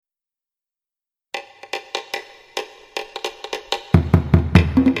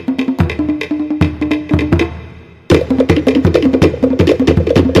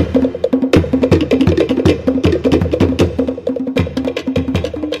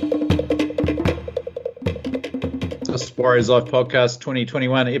This Warriors Life Podcast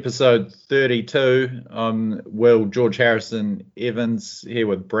 2021, episode 32. I'm Will, George Harrison Evans, here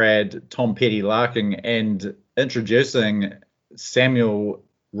with Brad, Tom Petty Larkin, and introducing Samuel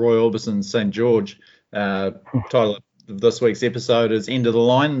Roy Orbison St. George. Title of this week's episode is End of the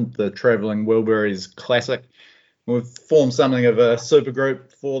Line, the Travelling Wilburys Classic. We've formed something of a super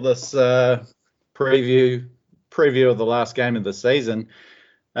group for this preview of the last game of the season.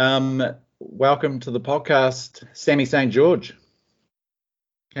 Welcome to the podcast, Sammy St. George.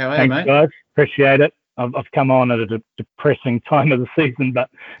 How are you, mate? Thanks, guys. Appreciate it. I've come on at a depressing time of the season, but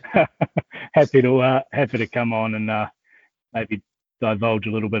happy to come on and maybe divulge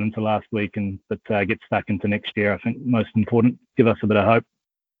a little bit into last week but get stuck into next year. I think most important, give us a bit of hope.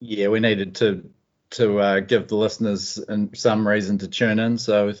 Yeah, we needed to give the listeners some reason to tune in,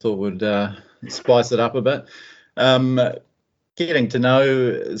 so we thought we'd spice it up a bit. Getting to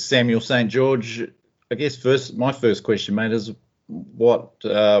know Samuel St. George, I guess my first question, mate, is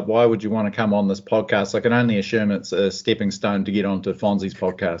why would you want to come on this podcast? I can only assume it's a stepping stone to get onto Fonzie's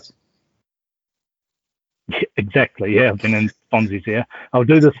podcast. Yeah, exactly, yeah. I've been in Fonzie's here. I'll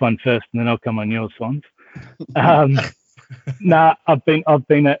do this one first and then I'll come on yours, Fonz. I've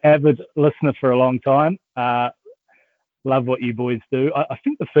been an avid listener for a long time. Love what you boys do. I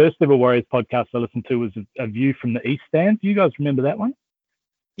think the first ever Warriors podcast I listened to was a view from the East Stand. Do you guys remember that one?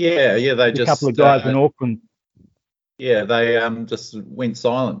 Yeah. They just a couple of guys in Auckland. Yeah, they just went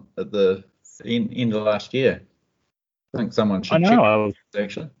silent at the end of last year. I think someone should. I know. I was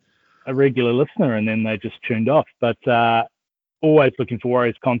actually a regular listener, and then they just tuned off. But always looking for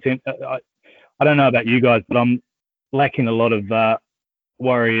Warriors content. I don't know about you guys, but I'm lacking a lot of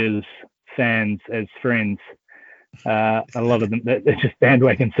Warriors fans as friends. A lot of them, they're just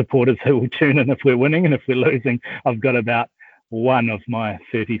bandwagon supporters who will tune in if we're winning, and if we're losing, I've got about one of my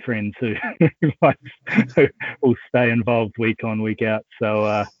 30 friends who will stay involved week on, week out.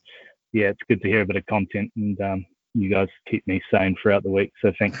 So yeah, it's good to hear a bit of content, and you guys keep me sane throughout the week,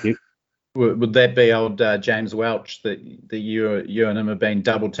 so thank you. Would that be old James Welch that you and him have been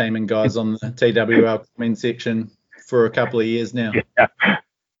double teaming guys on the TWL comment section for a couple of years now? Yeah.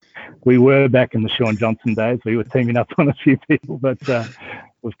 We were back in the Sean Johnson days. We were teaming up on a few people, but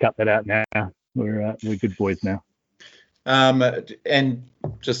we've cut that out now. We're good boys now. And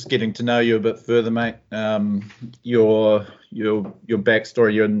just getting to know you a bit further, mate. Your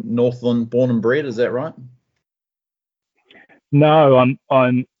backstory. You're Northland born and bred, is that right? No,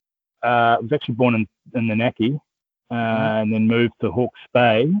 I was actually born in the Naki, and then moved to Hawke's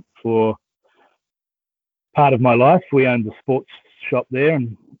Bay for part of my life. We owned a sports shop there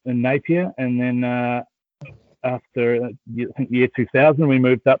in Napier, and then after I think the year 2000, we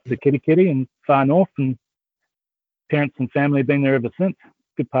moved up to Kirikiri and far north, and parents and family have been there ever since.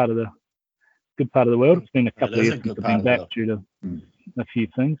 Good part of the world. It's been a couple of years since I've been back due to a few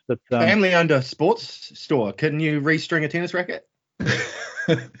things. But family owned a sports store. Couldn't you restring a tennis racket?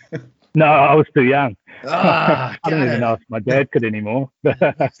 No, I was too young. I don't even know if my dad could anymore.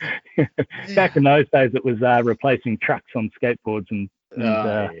 Back in those days, it was replacing trucks on skateboards and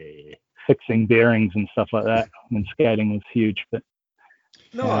fixing bearings and stuff like that. And skating was huge, but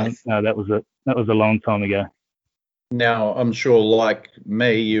nice. No, that was a long time ago. Now, I'm sure, like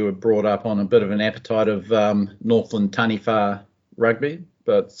me, you were brought up on a bit of an appetite of Northland Taniwha rugby.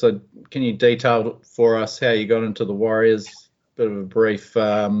 But so, can you detail for us how you got into the Warriors? Bit of a brief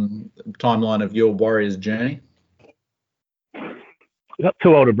timeline of your Warriors journey. I've got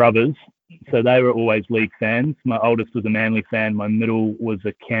two older brothers, so they were always league fans. My oldest was a Manly fan. My middle was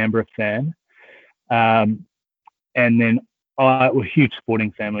a Canberra fan. And then I was a huge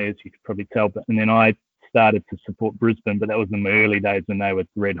sporting family, as you could probably tell. And then I started to support Brisbane, but that was in the early days when they were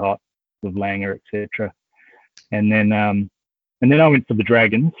red hot with Langer, etc. And then I went for the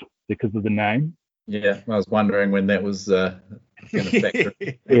Dragons because of the name. Yeah, I was wondering when that was going to factor.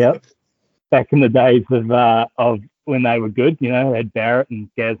 Yeah, back in the days of when they were good, they had Barrett and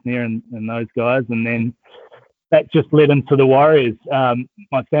Gasnier and those guys, and then that just led into the Warriors.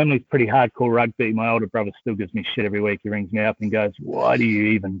 My family's pretty hardcore rugby. My older brother still gives me shit every week. He rings me up and goes, "Why do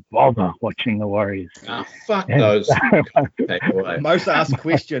you even bother watching the Warriors?" Fuck those. Most asked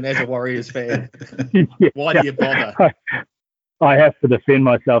question as a Warriors fan. Why do you bother? I have to defend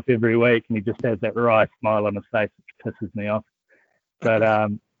myself every week, and he just has that wry smile on his face, which pisses me off. But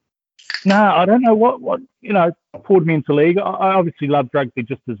no, I don't know what poured me into league. I obviously loved rugby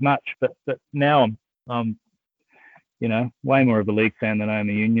just as much, but now I'm way more of a league fan than I am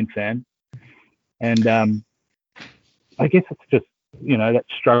a union fan. And I guess it's just that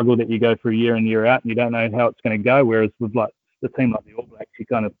struggle that you go through year in, year out, and you don't know how it's going to go. Whereas with like the team like the All Blacks, you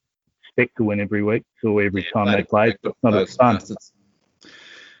kind of expect to win every week or every time they play. It's not as fun.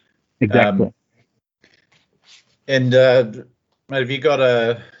 Exactly. And mate, have you got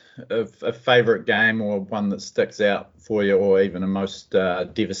a favourite game or one that sticks out for you, or even a most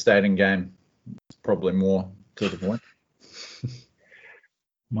devastating game? It's probably more to the point.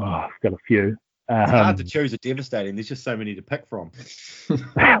 I've got a few. It's hard to choose a devastating. There's just so many to pick from.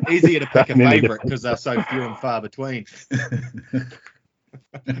 Easier to pick a favourite because they're so few and far between.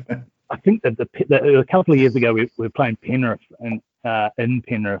 I think that a couple of years ago we were playing Penrith and in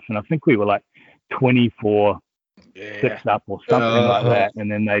Penrith, and I think we were like 24-6 up or something like that,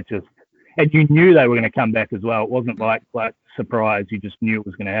 and then and you knew they were going to come back as well. It wasn't like surprise. You just knew it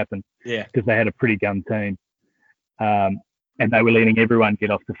was going to happen. Yeah, because they had a pretty gun team. And they were letting everyone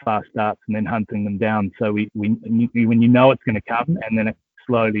get off to fast starts and then hunting them down. So when you know it's going to come, and then it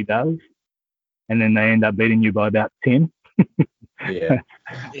slowly does, and then they end up beating you by about 10. That's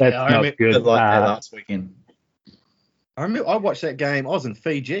not good. Like that last weekend. I remember I watched that game. I was in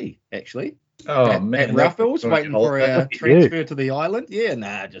Fiji actually. Man, at Ruffles, waiting for our transfer to the island.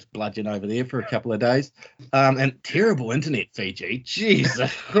 Yeah, just bludgeon over there for a couple of days. And terrible internet, Fiji. Jeez,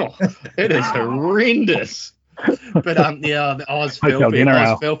 it is horrendous. But I was filthy.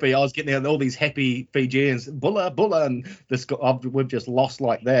 I was getting out all these happy Fijians, bulla, and we've just lost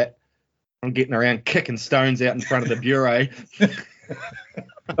like that. I'm getting around kicking stones out in front of the bureau.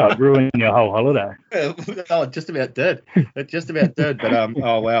 It ruined your whole holiday. It just about did. But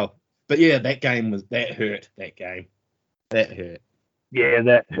oh well. But yeah, that hurt. That hurt. Yeah,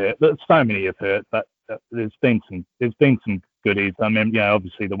 that hurt. But so many have hurt. But there's been some goodies. I mean,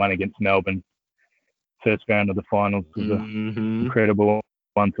 obviously the one against Melbourne, first round of the finals, was an incredible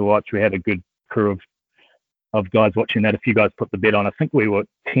one to watch. We had a good crew of guys watching that. A few guys put the bet on. I think we were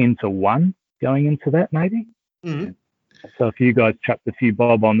 10-1 going into that, maybe. Mm-hmm. So a few guys chucked a few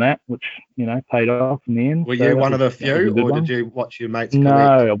bob on that, which paid off in the end. Were you one of the few, or did you watch your mates collect?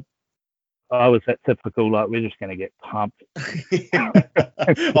 No, I was that typical, we're just going to get pumped.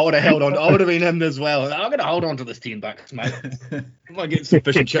 I would have held on. I would have been in as well. I'm going to hold on to this $10, mate. I might get some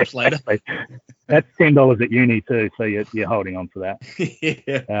fish and chips later. That's $10 at uni too, so you're holding on to that.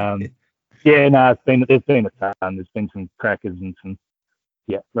 There's been a ton. There's been some crackers and some,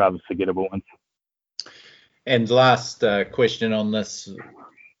 rather forgettable ones. And last question on this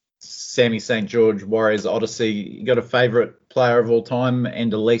Sammy St. George Warriors Odyssey. You got a favourite player of all time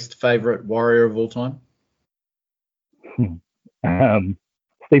and a least favourite Warrior of all time?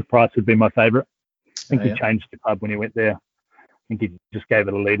 Steve Price would be my favourite. I think he changed the club when he went there. I think he just gave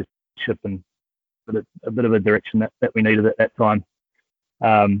it a leadership and a bit of a direction that we needed at that time.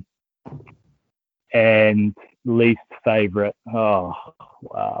 And least favourite, oh,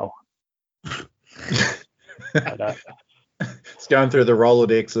 wow. It's going through the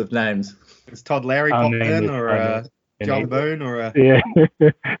Rolodex of names. Is Todd Larry popped in, or John Boone, or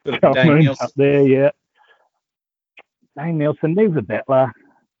John Boone up there, yeah. Dane Nielsen, he's a battler.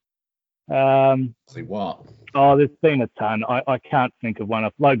 See what? Oh, there's been a ton. I can't think of one.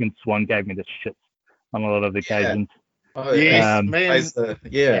 Logan Swan gave me the shits on a lot of occasions. Oh, yes, man.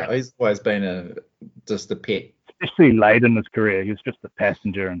 He's always been just a pet. Especially late in his career, he was just a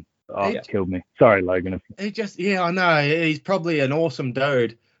passenger, and it killed me. Sorry, Logan. I know. He's probably an awesome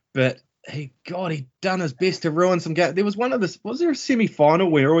dude, but he done his best to ruin some games. There was was there a semi-final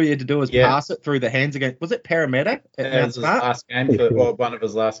where all you had to do was pass it through the hands again? Was it Parramatta at Mount Smart? Last game one of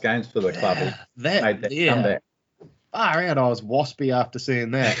his last games for the club. Made that comeback. Far out, I was waspy after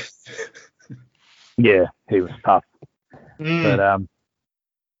seeing that. Yeah, he was tough. But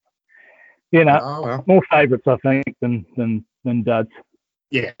more favourites I think than duds.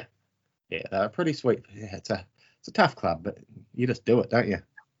 Yeah, they're pretty sweet. Yeah, it's a tough club, but you just do it, don't you?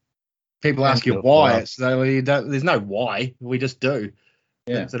 People ask you why. There's no why. We just do.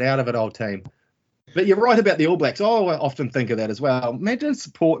 Yeah. It's an out of it old team. But you're right about the All Blacks. I often think of that as well. Imagine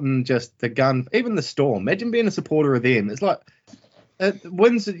supporting just the gun, even the Storm. Imagine being a supporter of them. It's like it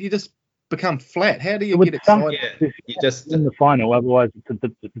wins. You just become flat. How do you get excited? You just in the final. Otherwise, it's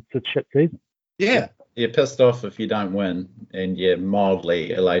a shit season. Yeah. You're pissed off if you don't win, and you're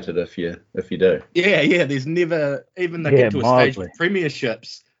mildly elated if you do. Yeah. There's never even they get to a stage with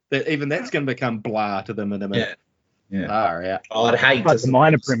premierships that even that's going to become blah to them in a minute. Yeah. All right. I'd hate to the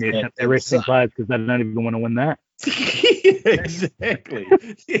minor premiership. They're resting players because they don't even want to win that. Exactly.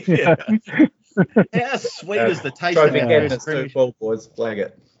 Yeah. How sweet is the taste of it? Super Bowl, boys, flag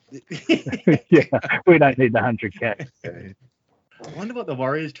it. Yeah, we don't need the 100K. I wonder what the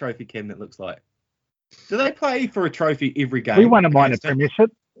Warriors trophy cabinet looks like. Do they play for a trophy every game? We won a minor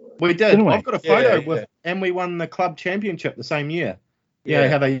premiership. We did. I've got a photo and we won the club championship the same year. Yeah,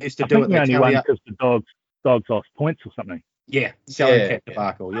 how they used to I do think it. we They only tally won up. because the dogs lost points or something. Yeah, selling cat Yeah.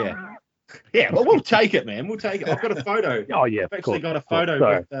 debacle. Yeah. Yeah, well, we'll take it, man. We'll take it. I've got a photo. Oh yeah, I've actually got a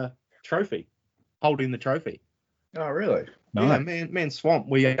photo with the trophy, holding the trophy. Oh, really? Yeah, Nice. man, Swamp.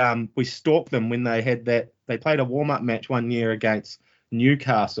 We stalked them when they had that. They played a warm up match one year against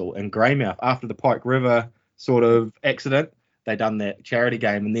Newcastle and Greymouth after the Pike River sort of accident. They done that charity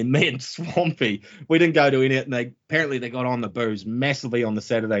game, and then me and Swampy, we didn't go to any. And apparently they got on the booze massively on the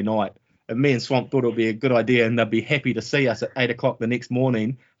Saturday night. And me and Swamp thought it would be a good idea, and they'd be happy to see us at 8 o'clock the next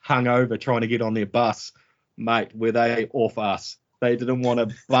morning, hungover, trying to get on their bus, mate. Were they off us? They didn't want a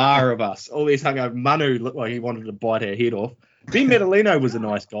bar of us. All these hungover. Manu looked like he wanted to bite our head off. Ben Medellino was a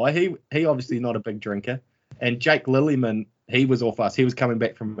nice guy. He obviously not a big drinker. And Jake Lillyman, he was off us. He was coming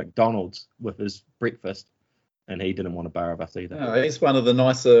back from McDonald's with his breakfast, and he didn't want a bar of us either. No, he's one of the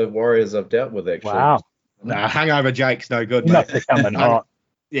nicer Warriors I've dealt with, actually. Wow. Nah, hungover Jake's no good, He mate. must be coming hot.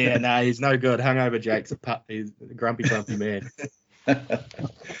 Yeah, no, he's no good. Hungover Jake's he's a grumpy man.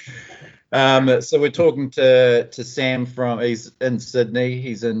 So we're talking to Sam he's in Sydney.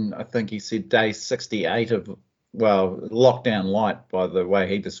 He's in, I think he said, day 68 of, well, lockdown light by the way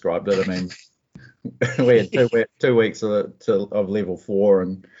he described it. I mean, we had 2 weeks of level 4,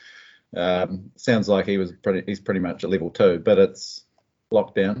 and sounds like he's pretty much at level 2, but it's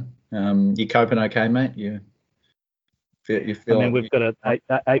lockdown. You coping okay, mate? You feel? I mean, we've got an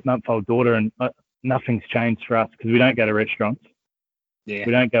 8-month-old daughter, and nothing's changed for us because we don't go to restaurants. Yeah.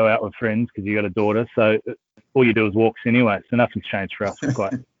 We don't go out with friends because you got a daughter, so all you do is walks anyway. So nothing's changed for us. We're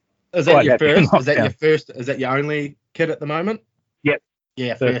quite. Is that your happy. first? Is that your first? Is that your only kid at the moment? Yep.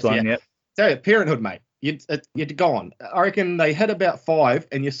 Yeah, First one. yeah. Yep. So parenthood, mate. You'd gone. I reckon they hit about 5,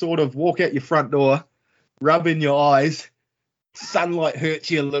 and you sort of walk out your front door, rub in your eyes. Sunlight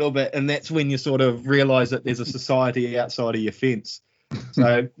hurts you a little bit, and that's when you sort of realise that there's a society outside of your fence.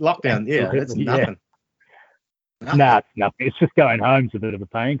 So lockdown, yeah, it's nothing. Nah, it's nothing. It's just going home's a bit of a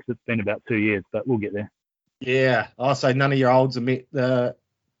pain because it's been about 2 years, but we'll get there. Yeah. I'll say none of your olds have met the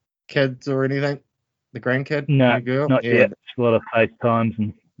kids or anything? The grandkid? No, the girl? not yet. It's a lot of FaceTimes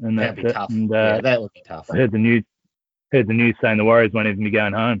and that's that'd be it. tough. And, that would be tough. I heard the news saying the Warriors won't even be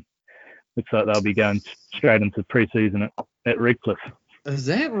going home. Looks like they'll be going straight into pre-season at Redcliffe. Is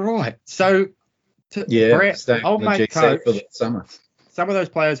that right? So, Brett, old mate coach, for the summer. Some of those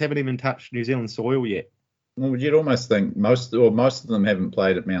players haven't even touched New Zealand soil yet. Well, you'd almost think most of them haven't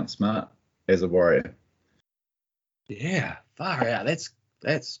played at Mount Smart as a Warrior. Yeah, far out.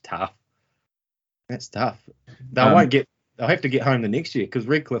 That's tough. That's tough. They'll have to get home the next year because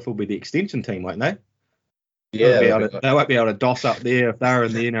Redcliffe will be the extension team, won't they? Yeah, they won't be able to DOS up there if they're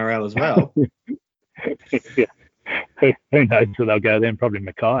in the NRL as well. Yeah. Who knows where they'll go then? Probably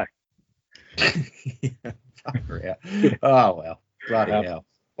Mackay. Far out. Oh well, bloody hell.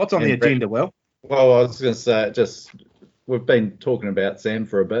 What's on the agenda, Will? Well, I was going to say, we've been talking about Sam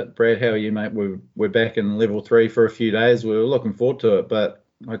for a bit. Brad, how are you, mate? We're back in level 3 for a few days. We were looking forward to it, but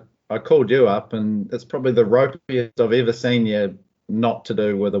I called you up, and it's probably the ropiest I've ever seen you not to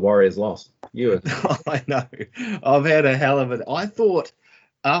do with the Warriors loss. I know. I've had a hell of it. I thought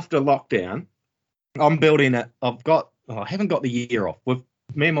after lockdown, I'm building it. I haven't got the year off.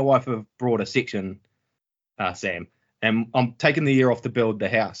 Me and my wife have brought a section, Sam, and I'm taking the year off to build the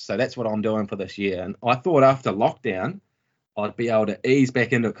house. So that's what I'm doing for this year. And I thought after lockdown, I'd be able to ease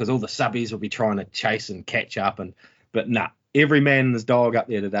back into it because all the subbies will be trying to chase and catch up. But nah, every man and his dog up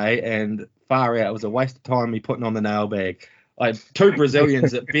there today, and far out. It was a waste of time me putting on the nail bag. I had 2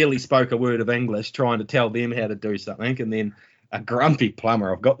 Brazilians that barely spoke a word of English trying to tell them how to do something, and then a grumpy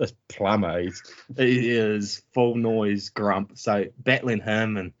plumber. I've got this plumber. He is full noise grump. So battling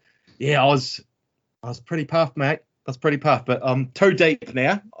him, and yeah, I was pretty puffed, mate. I was pretty puffed, but I'm too deep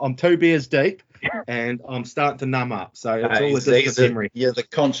now. I'm 2 beers deep, and I'm starting to numb up. So it's all a distant memory. You're the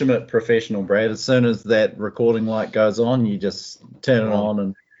consummate professional, Brad. As soon as that recording light goes on, you just turn it on,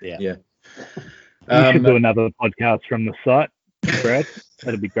 and yeah. We should do another podcast from the site, Brad.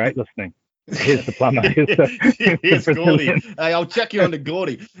 That'd be great listening. Here's the plumber. Here's Gordy. Hey, I'll check you on to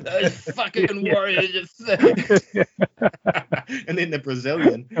Gordy. Fucking Warriors. And then the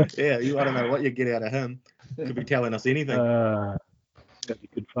Brazilian. Yeah, I don't know what you get out of him. Could be telling us anything. That'd be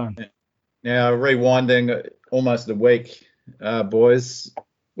good fun. Now, rewinding almost a week, boys,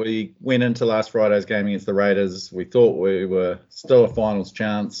 we went into last Friday's game against the Raiders. We thought we were still a finals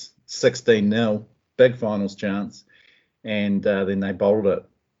chance, 16-0, big finals chance, and then they bowled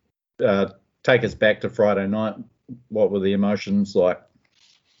it. Take us back to Friday night. What were the emotions like?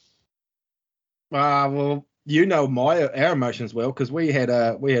 Well, you know our emotions well, because we had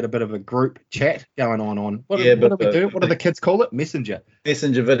a bit of a group chat going on. What Yeah, do but we do? What do the kids call it? Messenger.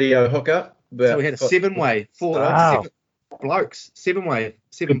 Messenger video hookup. So we had a 7-way, Wow. 7 blokes, 7-way,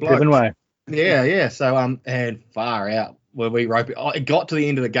 7 Good blokes. 7-way. Yeah. So and far out where we rope it. It got to the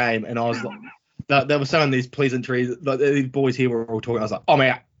end of the game, and I was like, there were some of these pleasantries. Like, these boys here were all talking. I was like, I'm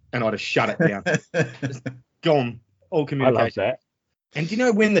out, and I just shut it down. Just gone, all communication. I love that. And do you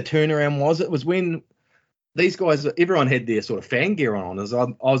know when the turnaround was? It was when these guys, everyone had their sort of fan gear on. As I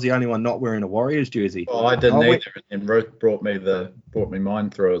was the only one not wearing a Warriors jersey. Oh, I didn't either. And Ruth brought me mine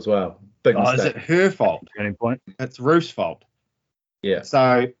through as well. Big mistake. Is it her fault? Turning point. It's Ruth's fault. Yeah.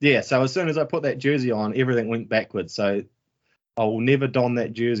 So as soon as I put that jersey on, everything went backwards. So I will never don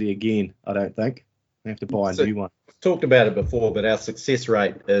that jersey again, I don't think. I have to buy a new one. Talked about it before, but our success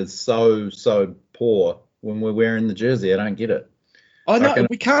rate is so poor when we're wearing the jersey. I don't get it. I know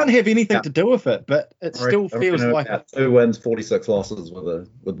we can't have anything to do with it, but it still feels like 2 wins, 46 losses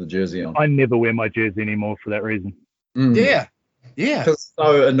with the jersey on. I never wear my jersey anymore for that reason. Yeah. It's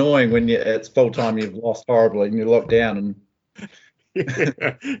so annoying when it's full time. You've lost horribly, and you look down and.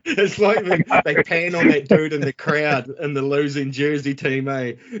 It's like they pan on that dude in the crowd in the losing jersey team,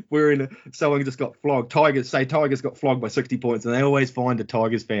 someone just got flogged. Tigers got flogged by 60 points, and they always find a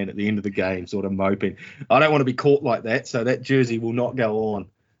Tigers fan at the end of the game sort of moping. I don't want to be caught like that, so that jersey will not go on.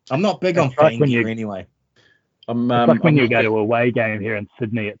 I'm not big on fan gear anyway. It's like when you go to a away game here in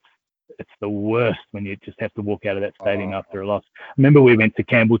Sydney, it's the worst when you just have to walk out of that stadium after a loss. I remember we went to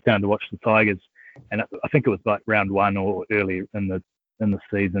Campbelltown to watch the Tigers, and I think it was like round 1 or early in the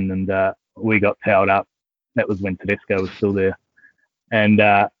season, and we got towed up. That was when Tedesco was still there, and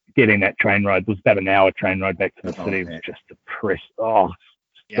getting that train ride was about an hour train ride back to the city. Was just depressed.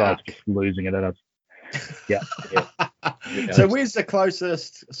 Guys just losing it at us. Yeah. So where's the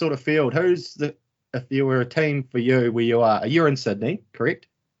closest sort of field? If you were a team for you where you are? You're in Sydney, correct?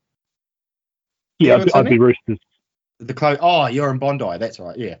 Yeah, I'd be Roosters. You're in Bondi. That's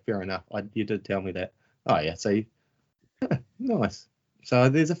right. Yeah, fair enough. You did tell me that. Oh, yeah. So, nice. So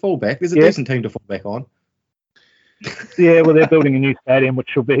there's a fallback. There's a decent team to fall back on. Yeah, well, they're building a new stadium, which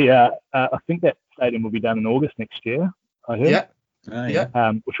will be, I think that stadium will be done in August next year, I heard.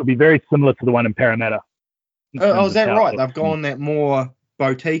 Yeah. Which will be very similar to the one in Parramatta. Is that right? They've gone that more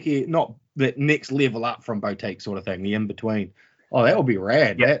boutique, not that next level up from boutique sort of thing, the in-between. Oh, that will be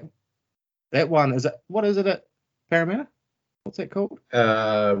rad. Yeah. That one, what is it at Parramatta? What's that called?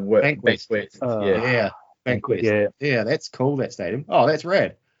 Bankwest. Bankwest. Yeah, that's cool, that stadium. Oh, that's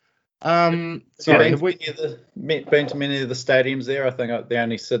rad. Been to many of the stadiums there? I think the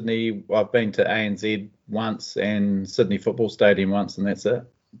only Sydney, I've been to ANZ once and Sydney Football Stadium once, and that's it.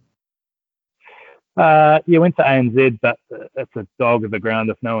 Went to ANZ, but it's a dog of a ground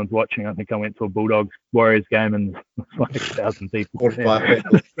if no one's watching. I think I went to a Bulldogs Warriors game and it's like 1,000 people. 45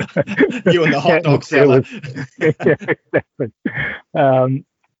 people. You and the hot dog seller. Exactly.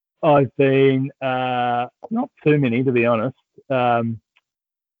 I've been, not too many, to be honest.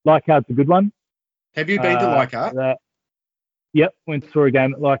 Leichhardt's a good one. Have you been to Leichhardt? Yep, went to a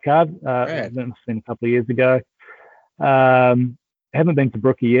game at Leichhardt. I've seen a couple of years ago. Haven't been to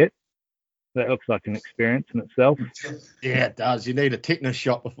Brookie yet. That looks like an experience in itself. Yeah, it does. You need a tetanus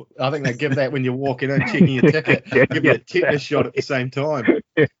shot before. I think they give that when you're walking in, checking your ticket. Give you a tetanus shot at the same time.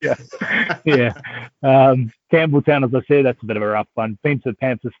 Yeah. Campbelltown, as I said, that's a bit of a rough one. Been to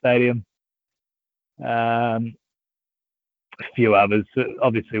Panthers Stadium. A few others.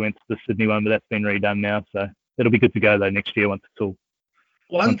 Obviously went to the Sydney one, but that's been redone now. So it'll be good to go though next year once it's all.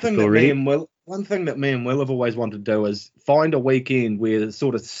 One thing that me and Will have always wanted to do is find a weekend where the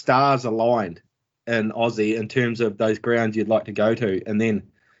sort of stars aligned in Aussie in terms of those grounds you'd like to go to, and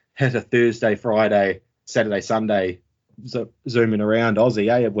then hit a Thursday, Friday, Saturday, Sunday, zooming around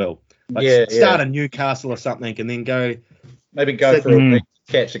Aussie, Will? Start in Newcastle or something, and then go. Maybe go for a week,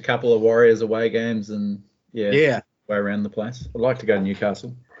 catch a couple of Warriors away games, and way around the place. I'd like to go to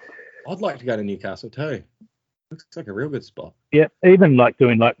Newcastle. I'd like to go to Newcastle too. Looks like a real good spot. Yeah, even like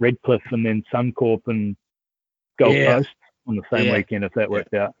doing like Redcliffe and then Suncorp and Gold Coast on the same weekend if that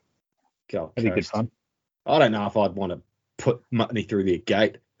worked out. Gold That'd be good fun. I don't know if I'd want to put money through their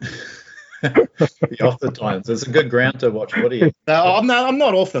gate. Off the times. It's a good ground to watch footy. I'm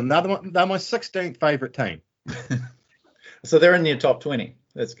not off them. They're my 16th favourite team. So they're in your top 20.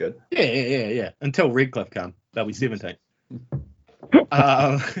 That's good. Yeah. Until Redcliffe come, they'll be 17.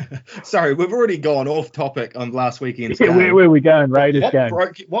 Sorry, we've already gone off topic on last weekend's game. Where are we going? Raiders game.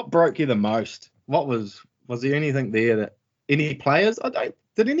 What broke you the most? Was there anything there that any players?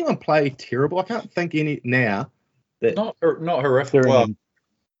 Did anyone play terrible? I can't think any now. Not horrific. Well,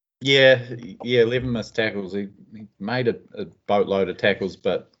 Yeah, 11 missed tackles. He made a boatload of tackles,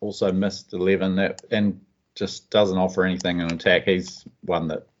 but also missed 11 and just doesn't offer anything in attack. He's one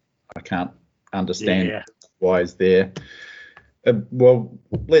that I can't understand why he's there. Well,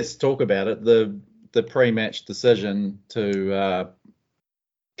 let's talk about it. The pre-match decision to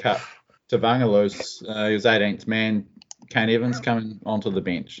cut Tavanga loose. He was 18th man. Kane Evans coming onto the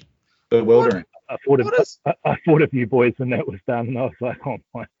bench. Bewildering. I thought of you boys when that was done, and I was like, oh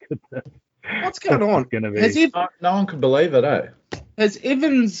my goodness. What's going on? No one could believe it, eh? Has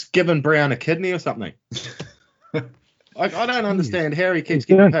Evans given Brown a kidney or something? I don't understand how he keeps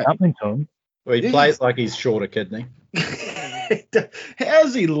getting picked. Something to him. Well, he plays like he's short a kidney.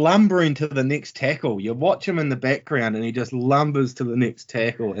 How's he lumbering to the next tackle? You watch him in the background and he just lumbers to the next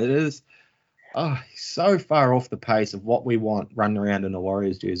tackle. It is, he's so far off the pace of what we want running around in a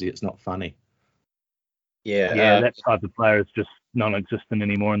Warriors jersey. It's not funny. Yeah, that type of player is just non-existent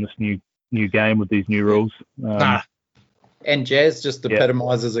anymore in this new game with these new rules. And Jazz just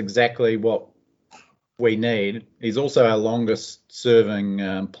epitomises exactly what we need. He's also our longest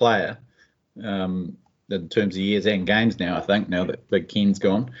serving player in terms of years and games now, I think, now that Big Ken's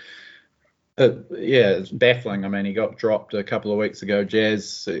gone. It's baffling. I mean, he got dropped a couple of weeks ago.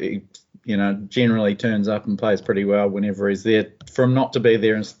 Jazz, generally turns up and plays pretty well whenever he's there. From not to be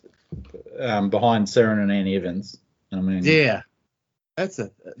there behind Siren and Annie Evans. I mean, that's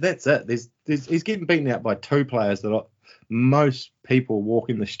it. He's getting beaten out by two players that most people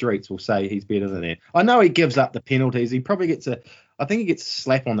walking the streets will say he's better than him. I know he gives up the penalties. He probably gets a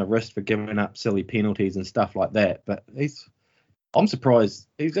slap on the wrist for giving up silly penalties and stuff like that. But I'm surprised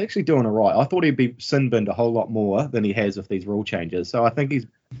he's actually doing it right. I thought he'd be sin-binned a whole lot more than he has with these rule changes. So I think he's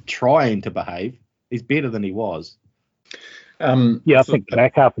trying to behave. He's better than he was. I think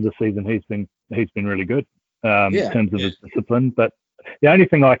back half of the season he's been really good in terms of his discipline. But the only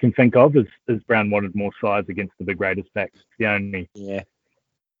thing I can think of is Brown wanted more size against the big Raiders backs. The only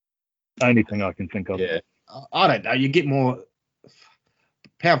thing I can think of. Yeah. I don't know. You get more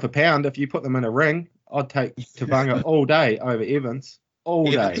pound for pound if you put them in a ring. I'd take Tavanga all day over Evans. All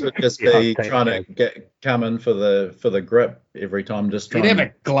day. Evans would just be trying to come in for the grip every time. Just trying. He'd have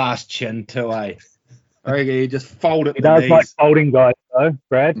a glass chin too, eh? I reckon he just fold it. He does like folding guys, though,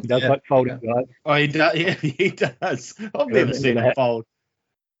 Brad. He does like folding guys. Oh, he does. Yeah, he does. I've never seen him fold.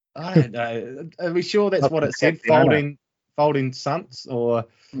 I don't know. Are we sure that's what it said? Folding sunts, or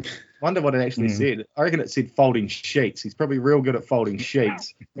wonder what it actually said. I reckon it said folding sheets. He's probably real good at folding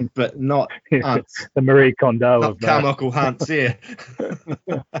sheets, but not hunts. The Marie Kondo of Carmichael Hunts, yeah.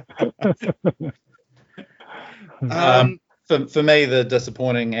 For me, the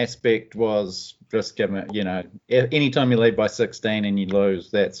disappointing aspect was just given, anytime you lead by 16 and you lose,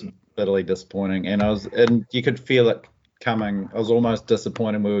 that's bitterly disappointing. And you could feel it coming. I was almost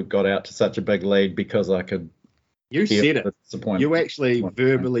disappointed we got out to such a big lead because I could. You said it. You actually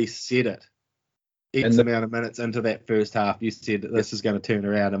verbally said it. Amount of minutes into that first half, you said that this is going to turn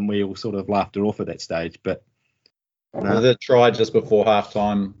around, and we all sort of laughed it off at that stage. But the try just before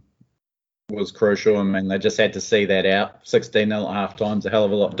halftime was crucial. I mean, they just had to see that out. 16-0 at halftime is a hell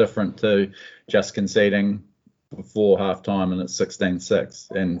of a lot different to just conceding before halftime, and it's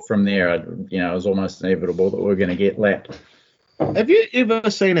 16-6. And from there, it was almost inevitable that we were going to get lapped. Have you ever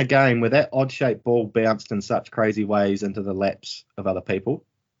seen a game where that odd-shaped ball bounced in such crazy ways into the laps of other people?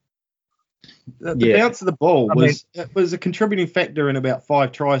 The bounce of the ball was a contributing factor in about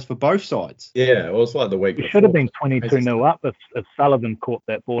 5 tries for both sides. Yeah, it was like the week before. It should have been 22-0 up if Sullivan caught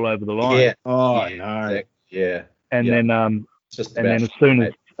that ball over the line. Yeah. Oh, no. Exactly. Yeah. And then as soon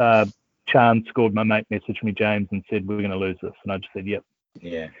as Chan scored, my mate messaged me, James, and said, we're going to lose this. And I just said, yep.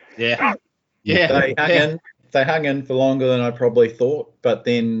 Yeah. They hung in for longer than I probably thought, but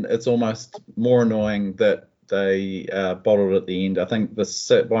then it's almost more annoying that they bottled at the end. I think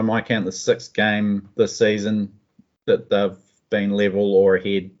by my count, the 6th game this season that they've been level or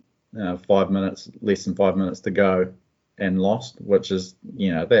ahead, less than 5 minutes to go and lost, which is,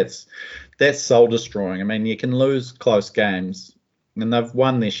 that's soul destroying. I mean, you can lose close games, and they've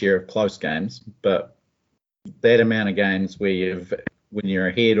won their share of close games, but that amount of games when you're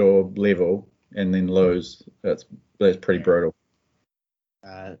ahead or level and then lose, that's pretty brutal.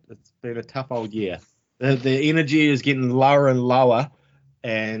 It's been a tough old year. The energy is getting lower and lower,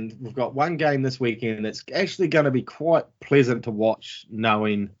 and we've got one game this weekend that's actually going to be quite pleasant to watch,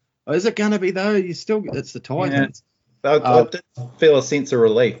 knowing, is it going to be though? It's the Titans. Yeah. I did feel a sense of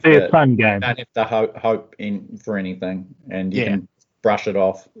relief. It's a fun game. You don't have to hope for anything, and you can brush it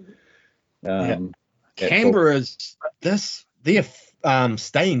off. Canberra's they're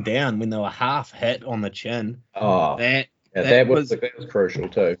staying down when they were half hit on the chin. Oh, that that was crucial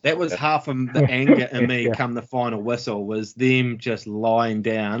too. That was half of the anger in me come the final whistle, was them just lying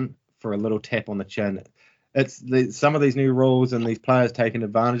down for a little tap on the chin. It's some of these new rules and these players taking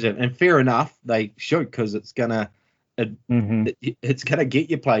advantage of it. And fair enough, they should, because it's gonna get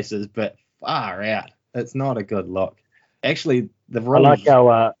you places, but far out. It's not a good look. Actually, the rules.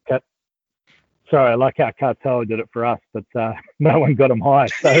 I like how Cartel did it for us, but no one got him high.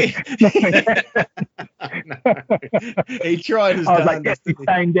 So he tried his darndest.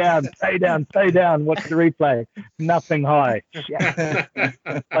 Stay down. Watch the replay. Nothing high.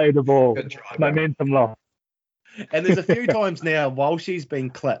 Play the ball. Momentum lost. And there's a few times now while she's been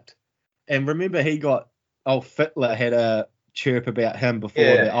clipped, and remember Fittler had a chirp about him before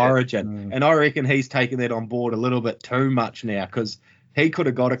the Origin, and I reckon he's taken that on board a little bit too much now, because he could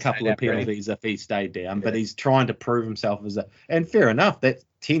have got a couple of penalties if he stayed down, but he's trying to prove himself and fair enough. That's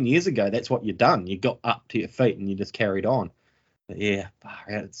 10 years ago. That's what you've done. You got up to your feet and you just carried on. But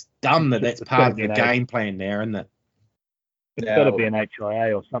it's dumb that's part of the game plan there, isn't it? It's got to be an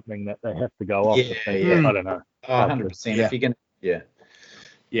HIA or something that they have to go off. I don't know. 100%. If you're going to,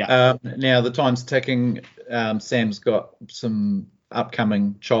 now the time's ticking. Sam's got some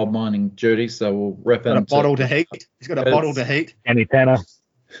upcoming child minding duties, so we'll rip into... He's got a bottle to heat. Annie Tanner.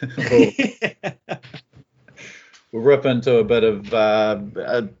 We'll rip into a bit of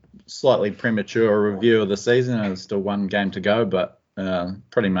a slightly premature review of the season. There's still one game to go, but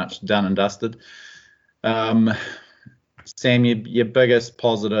pretty much done and dusted. Sam, your biggest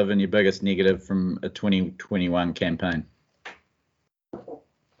positive and your biggest negative from a 2021 campaign?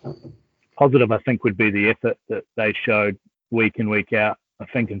 Positive, I think, would be the effort that they showed week in, week out. I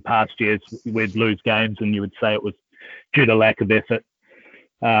think in past years we'd lose games and you would say it was due to lack of effort.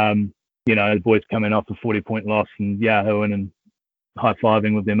 The boys coming off a 40-point loss and yahooing and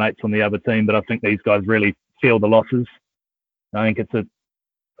high-fiving with their mates on the other team, but I think these guys really feel the losses. I think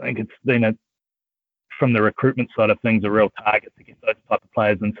it's been from the recruitment side of things, a real target to get those type of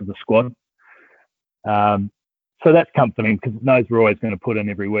players into the squad. So that's comforting, because it knows we're always going to put in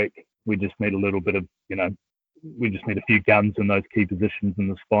every week. We just need a little bit of, we just need a few guns in those key positions in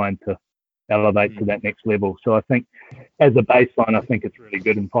the spine to elevate to that next level. So I think as a baseline, I think it's really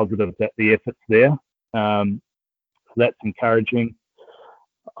good and positive that the effort's there. So that's encouraging.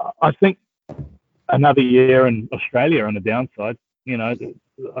 I think another year in Australia on the downside,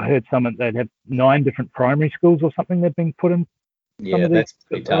 I heard they'd have 9 different primary schools or something they've been put in. Yeah, that's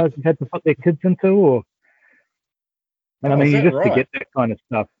pretty tough. Had to put their kids into, you just forget that kind of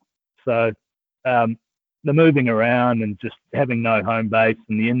stuff. So the moving around and just having no home base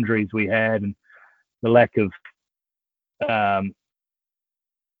and the injuries we had and the lack of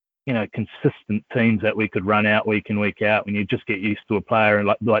consistent teams that we could run out week in, week out. When you just get used to a player,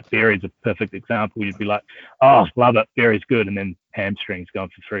 and like Barry's a perfect example, you'd be like, oh, love it, Barry's good, and then hamstrings gone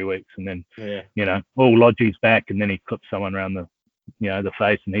for 3 weeks, and then Lodgie's back, and then he clips someone around the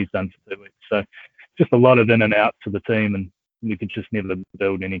face, and he's done for 2 weeks. So just a lot of in and out to the team, and we could just never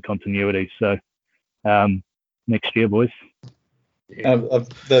build any continuity. So next year, boys. Of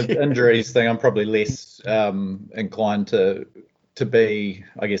the injuries thing, I'm probably less inclined to be,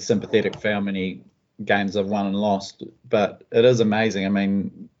 I guess, sympathetic for how many games I've won and lost, but it is amazing. I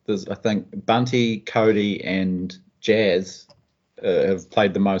mean, I think Bunty, Cody, and Jazz have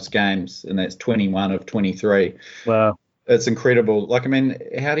played the most games, and that's 21 of 23. Wow. It's incredible. Like, I mean,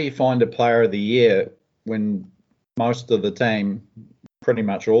 how do you find a player of the year when most of the team, pretty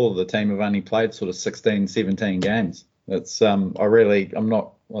much all of the team, have only played sort of 16, 17 games? It's they might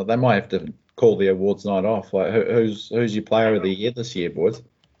have to call the awards night off. Like, who's your player of the year this year, boys?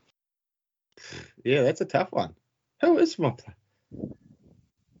 Yeah, that's a tough one. Who is my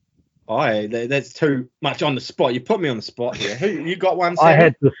player? That's too much on the spot. You put me on the spot here. Who you got one?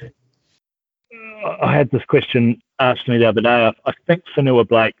 Sam? I had this question asked me the other day. I think Fanua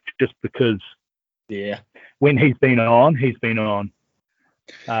Blake, just because when he's been on.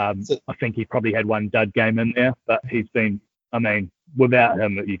 I think he probably had one dud game in there, but he's been, without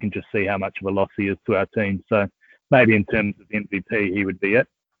him, you can just see how much of a loss he is to our team. So maybe in terms of MVP, he would be it.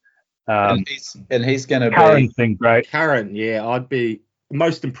 And he's going to be... Curran's been great. Curran, I'd be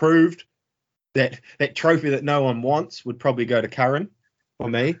most improved. That trophy that no one wants would probably go to Curran for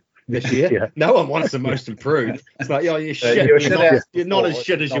me this year. No one wants the most improved. It's like, oh, you're shit. You're not as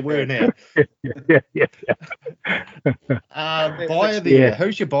shit as you were now. Buyer of the year.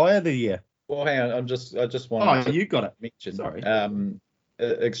 Who's your buyer of the year? Well, hang on. I just want to... you got it. Mention, sorry.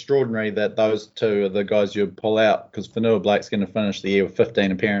 Extraordinary that those two are the guys you'd pull out, because Fanua Blake's going to finish the year with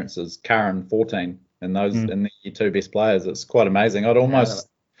 15 appearances, Curran 14, and those and the 2 best players. It's quite amazing. I'd almost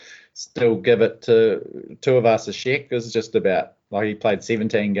still give it to Tuivasa-Sheck. It was just about, like, he played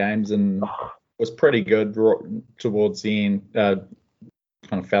 17 games and was pretty good towards the end. Kind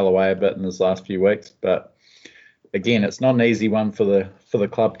of fell away a bit in his last few weeks, but again, it's not an easy one for the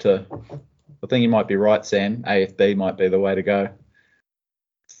club to. I think you might be right, Sam. AFB might be the way to go.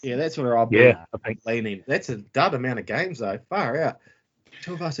 Yeah, that's where I'll be. I think leaning. That's a dud amount of games though. Far out.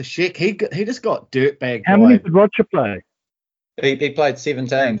 Tuivasa-Sheck, he just got dirtbag. How many did Roger play? He played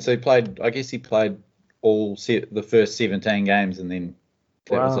 17. So he played. I guess he played all the first 17 games, and then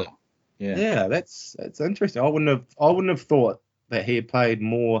that was it. Yeah, that's interesting. I wouldn't have thought that he had played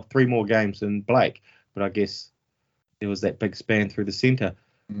 3 more games than Blake, but I guess there was that big span through the centre.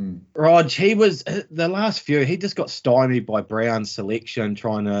 Rog, he was the last few. He just got stymied by Brown's selection,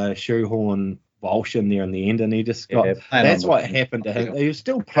 trying to shoehorn Walsh in there in the end, and he just got. That's what happened to him. He was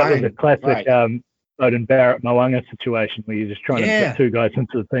still playing. That was a classic Bowden Barrett Moanga situation where you're just trying to put 2 guys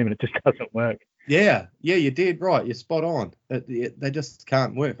into the team and it just doesn't work. Yeah, you did right. You're spot on. They just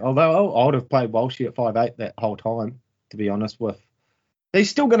can't work. Although I would have played Walsh at 5'8" that whole time, to be honest. He's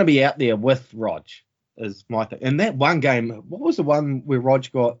still going to be out there with Rog. Is my thing. In that one game, what was the one where Rog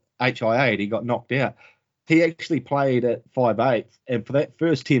got HIA'd? He got knocked out. He actually played at 5'8", and for that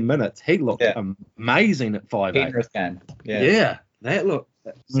first 10 minutes, he looked amazing at 5'8". Penrith game. Yeah, that looked.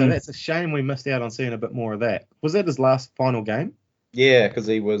 So that's a shame we missed out on seeing a bit more of that. Was that his last final game? Yeah, because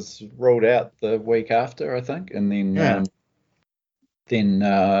he was ruled out the week after, I think, and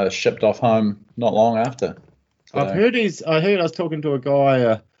then shipped off home not long after. So. I was talking to a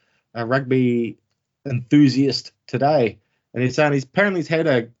guy, a rugby enthusiast today, and he's saying he's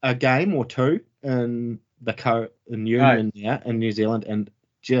had a game or 2 in the Union in New Zealand and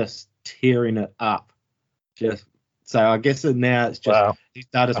just tearing it up. So I guess now it's just he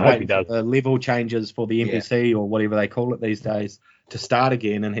started waiting for the level changes for the NPC or whatever they call it these days to start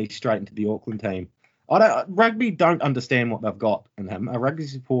again, and he's straight into the Auckland team. Rugby don't understand what they've got in him. A rugby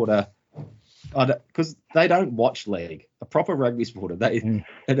supporter, because they don't watch league. A proper rugby supporter, it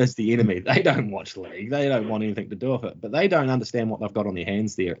is the enemy. They don't watch league. They don't want anything to do with it. But they don't understand what they've got on their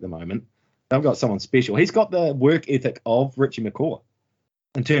hands there at the moment. They've got someone special. He's got the work ethic of Richie McCaw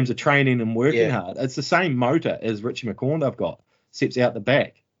in terms of training and working hard. It's the same motor as Richie McCaw they've got. Steps out the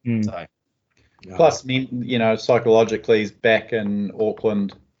back. So, plus, psychologically, he's back in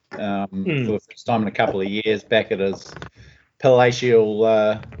Auckland for the first time in a couple of years. Back at his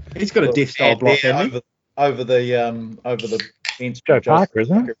palatial. He's got a death style block over the bench. Joe Parker,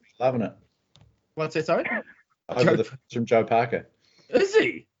 isn't it? Loving it. What's that? Sorry. Over the fence from Joe Parker. Is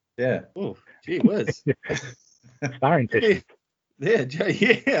he? Yeah. Oh, gee whiz. Sparring session.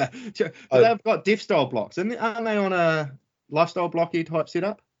 Yeah. But they've got death style blocks, aren't they on a lifestyle blocky type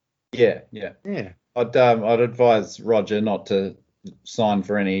setup? Yeah. I'd advise Roger not to sign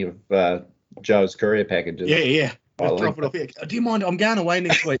for any of Joe's career packages. Yeah. Drop it off here. Do you mind? I'm going away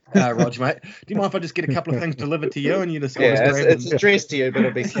next week, Roger, mate. Do you mind if I just get a couple of things delivered to you and you just? It's addressed to you, but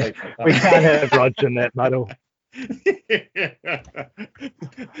it'll be safe. We can't have Roger in that muddle. And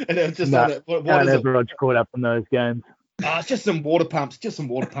it's just what is it? Roger caught up in those games. It's just some water pumps. For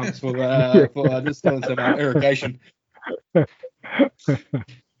just doing some irrigation.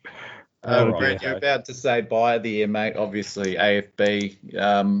 Brad, you're about to say bye there, mate. Obviously, AFB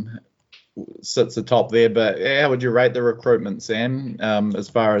sits atop there, but how would you rate the recruitment, Sam, as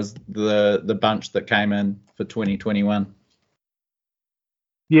far as the bunch that came in for 2021?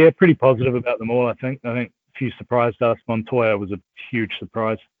 Yeah, pretty positive about them all, I think. A few surprised us. Montoya was a huge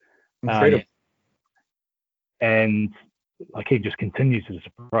surprise. Incredible. And he just continues to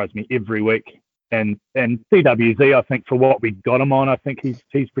surprise me every week. And CWZ, I think for what we got him on, I think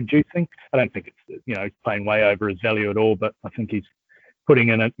he's producing. I don't think it's playing way over his value at all, but I think he's putting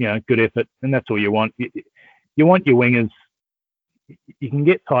in a good effort, and that's all you want. You want your wingers. You can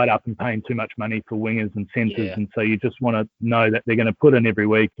get tied up in paying too much money for wingers and centres, and so you just want to know that they're going to put in every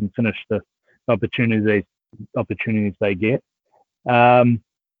week and finish the opportunities they get. A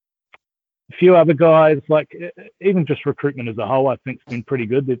few other guys, even just recruitment as a whole, I think has been pretty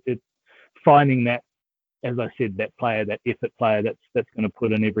good. It's finding that, as I said, that effort player that's going to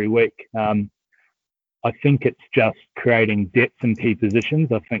put in every week. I think it's just creating depth in key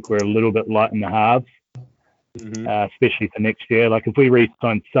positions. I think we're a little bit light in the halves, especially for next year. If we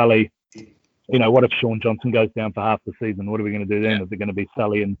re-sign Sully, what if Sean Johnson goes down for half the season? What are we going to do then? Is it going to be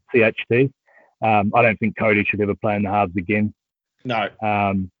Sully and CHT? I don't think Cody should ever play in the halves again. No.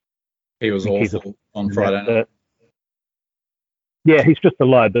 He was awful on Friday night. Yeah, he's just a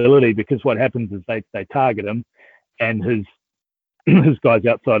liability because what happens is they target him and his guys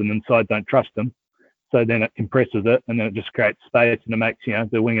outside and inside don't trust him. So then it compresses it, and then it just creates space, and it makes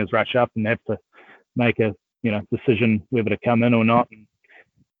the wingers rush up and have to make a decision whether to come in or not. And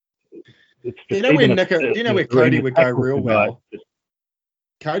it's just, where Cody would go real well?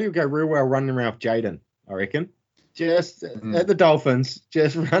 Cody would go real well running around with Jaden, I reckon. Just at the Dolphins,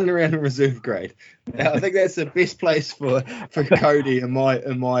 just running around in reserve grade. I think that's the best place for Cody, in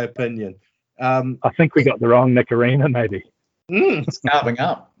my opinion. I think we got the wrong Nikorima, maybe. It's carving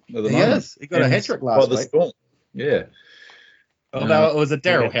up. He is. He got a hat trick last week. Storm. Yeah. Although it was a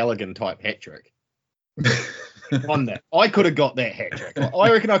Daryl Halligan type hat trick. On that, I could have got that hat trick.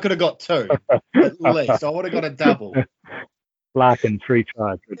 I reckon I could have got 2 at least. I would have got a double. Larkin 3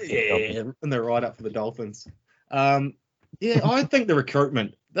 tries. Yeah, and they're right up for the Dolphins. I think the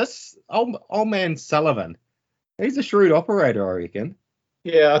recruitment. This old man Sullivan, he's a shrewd operator, I reckon.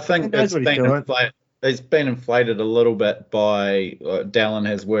 Yeah, I think it's been inflated a little bit by Dallin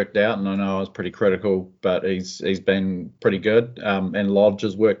has worked out, and I know I was pretty critical, but he's been pretty good. And Lodge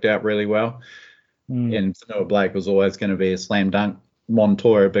has worked out really well. And Noah Blake was always going to be a slam dunk.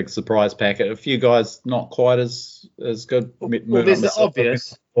 Montoya, a big surprise packet. A few guys not quite as good. Well, there's the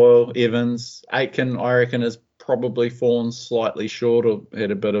obvious. Boyle, Evans, Aitken, I reckon, has probably fallen slightly short or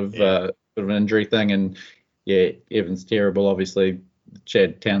had a bit of an injury thing. And Evans terrible. Obviously,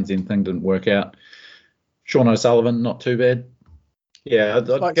 Chad Townsend thing didn't work out. Sean O'Sullivan, not too bad. Yeah,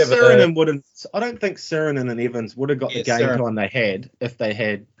 I'd give Sirenen wouldn't. I don't think Sirenen and Evans would have got the game time they had if they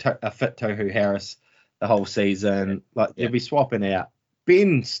had a fit Tohu Harris the whole season. They'd be swapping out.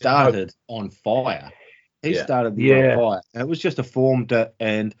 Ben started on fire. He started the year on fire. And it was just a form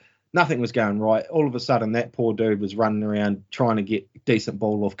and nothing was going right. All of a sudden, that poor dude was running around trying to get decent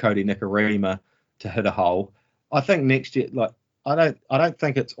ball off Cody Nikorima to hit a hole. I think next year, I don't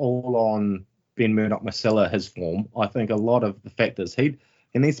think it's all on Ben Murdoch-Masila, his form. I think a lot of the factors, he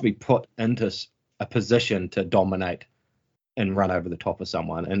needs to be put into a position to dominate and run over the top of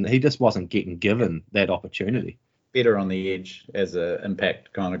someone, and he just wasn't getting given that opportunity. Better on the edge as an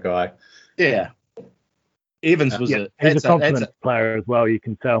impact kind of guy. Yeah. Evans was he's a confident player as well, you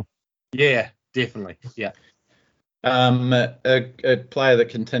can tell. Yeah, definitely. Yeah. A player that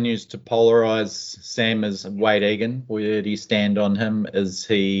continues to polarize Sam is Wade Egan. Where do you stand on him? Is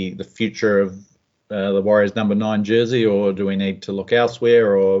he the future of the Warriors number 9 jersey, or do we need to look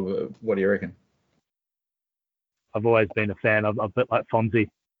elsewhere, or what do you reckon? I've always been a fan. I'm a bit like Fonzie.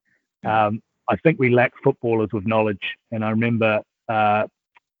 I think we lack footballers with knowledge, and I remember Todd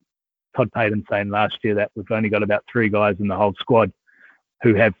Payton saying last year that we've only got about 3 guys in the whole squad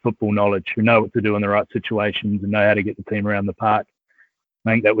who have football knowledge, who know what to do in the right situations and know how to get the team around the park.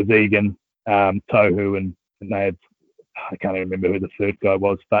 I think that was Egan, Tohu, and they had, I can't even remember who the third guy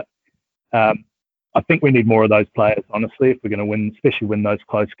was, but I think we need more of those players, honestly, if we're going to win, especially win those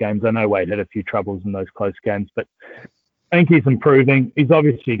close games. I know Wade had a few troubles in those close games, but I think he's improving. He's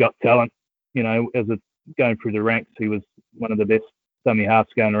obviously got talent, going through the ranks. He was one of the best dummy halves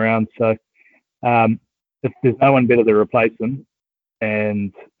going around. So if there's no one better to replace him,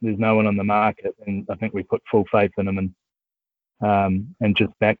 and there's no one on the market, and I think we put full faith in him and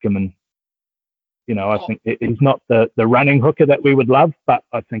just back him. And I think he's not the running hooker that we would love, but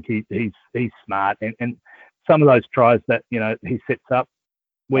I think he's smart, and some of those tries that he sets up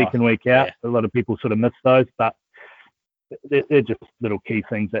week in, week out, a lot of people sort of miss those, but they're just little key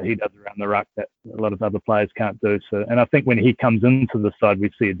things that he does around the ruck that a lot of other players can't do. So, and I think when he comes into the side,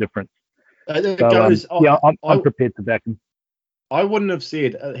 we see a difference. I'm prepared to back him. I wouldn't have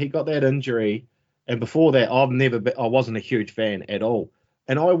said he got that injury, and before that, I wasn't a huge fan at all.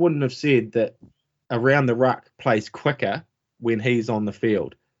 And I wouldn't have said that around the ruck plays quicker when he's on the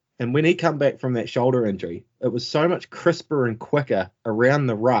field. And when he come back from that shoulder injury, it was so much crisper and quicker around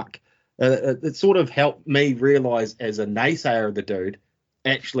the ruck. It sort of helped me realise as a naysayer of the dude,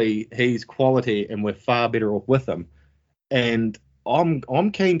 actually he's quality and we're far better off with him. And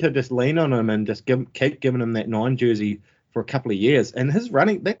I'm keen to just lean on him and just keep giving him that 9 jersey for a couple of year. And his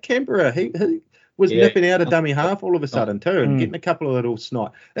running, that Canberra, he was nipping out a dummy half all of a sudden too, and getting a couple of little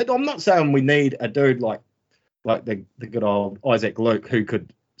snot. I'm not saying we need a dude like the good old Isaac Luke who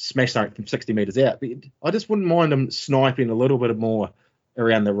could smash something from 60 metres out. But I just wouldn't mind him sniping a little bit more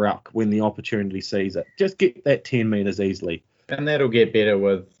around the ruck when the opportunity sees it. Just get that 10 metres easily. And that'll get better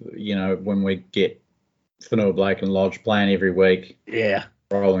with, when we get Fanua Blake and Lodge playing every week. Yeah.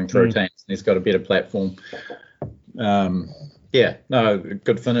 Rolling through teams. And he's got a better platform.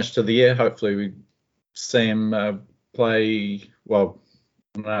 Good finish to the year. Hopefully we see him play. Well,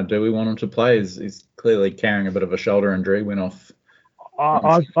 do we want him to play? He's clearly carrying a bit of a shoulder injury. Went off.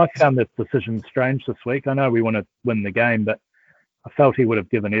 I found this decision strange this week. I know we want to win the game, but I felt he would have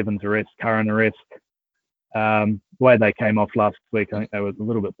given Evans a rest, Curran a rest, The way they came off last week, I think they were a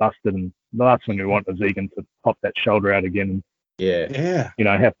little bit busted, and the last thing we want is Egan to pop that shoulder out again and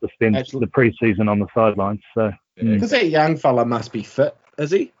have to spend the pre-season on the sidelines. So because that young fella must be fit,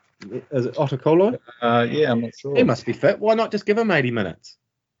 is he? Is it Otakolo? I'm not sure. He must be fit. Why not just give him 80 minutes?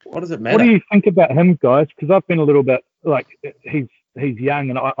 What does it matter? What do you think about him, guys? Because I've been a little bit like he's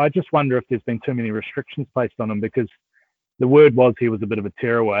young, and I just wonder if there's been too many restrictions placed on him, because the word was he was a bit of a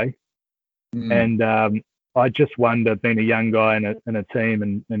tearaway, and I just wonder, being a young guy in a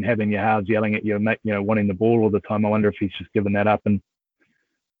team and having your halves yelling at you and wanting the ball all the time, I wonder if he's just given that up. And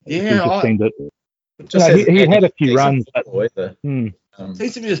he had a few runs.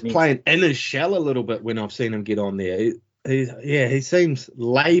 Seems to be just playing in his shell a little bit when I've seen him get on there. He seems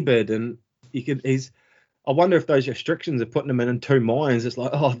laboured, and I wonder if those restrictions are putting him in two minds. It's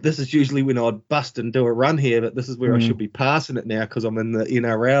like, oh, this is usually when I'd bust and do a run here, but this is where I should be passing it now because I'm in the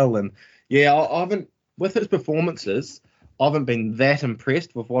NRL. And I haven't, with his performances, I haven't been that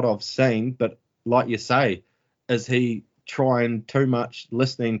impressed with what I've seen. But like you say, is he trying too much,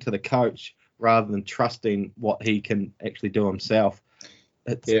 listening to the coach rather than trusting what he can actually do himself?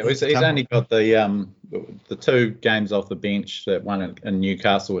 He's only got the 2 games off the bench, that one in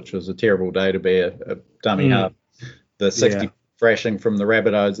Newcastle, which was a terrible day to be a dummy half. The 60 thrashing from the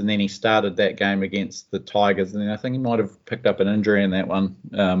Rabbitohs, and then he started that game against the Tigers, and then I think he might have picked up an injury in that one.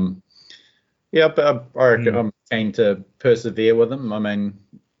 But I reckon I'm keen to persevere with him. I mean,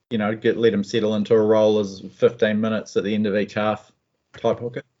 let him settle into a role as 15 minutes at the end of each half type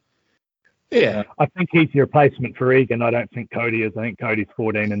hooker. Yeah, I think he's the replacement for Egan. I don't think Cody is. I think Cody's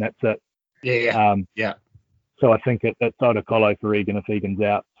 14 and that's it. Yeah. So I think it's Otakolo for Egan if Egan's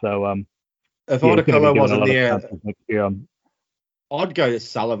out. So if Otakolo wasn't there, I'd go to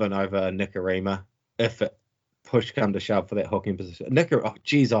Sullivan over Nikorima if it push come to shove for that hooking position.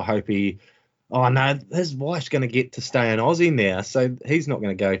 I hope he. Oh no, his wife's going to get to stay in Aussie now, so he's not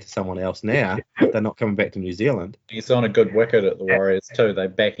going to go to someone else now. They're not coming back to New Zealand. He's on a good wicket at the Warriors too. They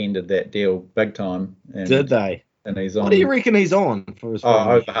back-ended that deal big time. Did they? And he's on. What do you reckon he's on for his?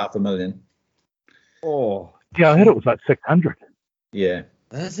 Over $500,000. Oh, yeah, I heard it was like 600. Yeah.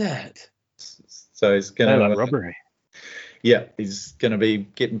 Is it? So he's going to robbery. Yeah, he's going to be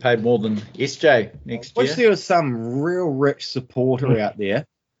getting paid more than SJ next year. Wish there was some real rich supporter out there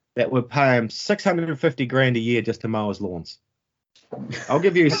that would pay him $650,000 a year just to mow his lawns. I'll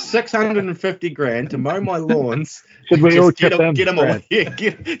give you $650,000 to mow my lawns. Should we all chip in? Get him on. Yeah,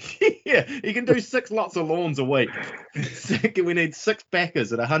 he can do 6 lots of lawns a week. We need 6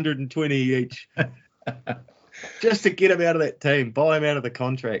 backers at 120 each, just to get him out of that team, buy him out of the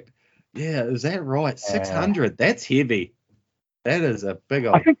contract. Yeah, is that right? 600. That's heavy. That is a big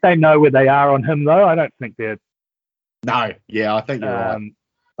old. I think they know where they are on him, though. I don't think they're. No. Yeah, I think you're right.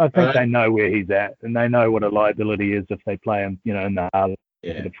 I think they know where he's at, and they know what a liability is if they play him, in the hard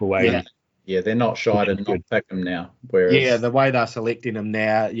way. Yeah, they're not shy to not pick him now. The way they're selecting him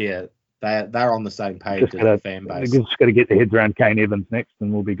now, they're on the same page as the fan base. They've just got to get their heads around Kane Evans next,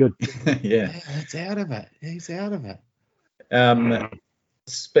 and we'll be good. It's out of it. He's out of it.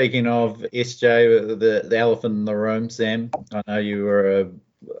 Speaking of SJ, the elephant in the room, Sam, I know you were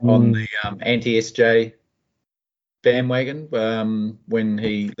on the anti-SJ bandwagon when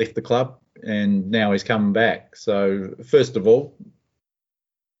he left the club, and now he's coming back. So first of all,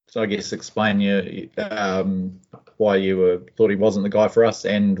 I guess explain why you thought he wasn't the guy for us,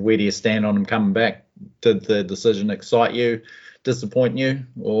 and where do you stand on him coming back? Did the decision excite you, disappoint you,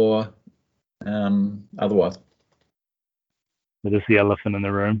 or otherwise? It is the elephant in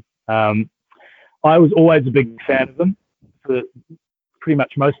the room. I was always a big fan of him for pretty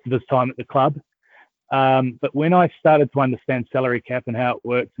much most of his time at the club. But when I started to understand salary cap and how it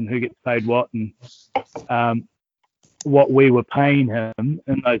works and who gets paid what and what we were paying him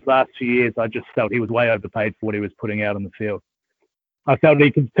in those last few years, I just felt he was way overpaid for what he was putting out on the field. I felt he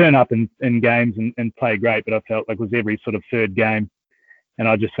could turn up in games and play great, but I felt like it was every sort of third game. And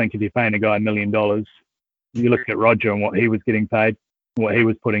I just think if you're paying a guy $1 million, you look at Roger and what he was getting paid, what he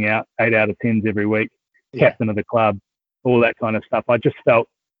was putting out, 8 out of 10s every week, captain of the club, all that kind of stuff. I just felt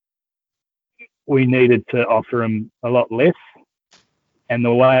we needed to offer him a lot less. And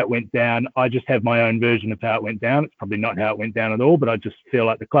the way it went down, I just have my own version of how it went down. It's probably not how it went down at all, but I just feel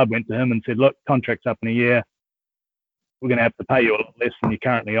like the club went to him and said, look, contract's up in a year. We're going to have to pay you a lot less than you're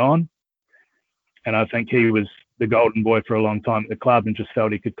currently on. And I think he was the golden boy for a long time at the club and just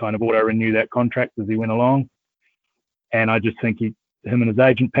felt he could kind of auto-renew that contract as he went along. And I just think him and his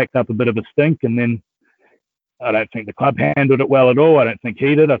agent packed up a bit of a stink, and then I don't think the club handled it well at all. I don't think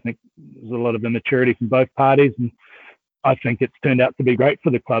he did. I think there's a lot of immaturity from both parties, and I think it's turned out to be great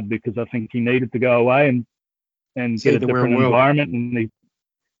for the club because I think he needed to go away, and and get a different environment. And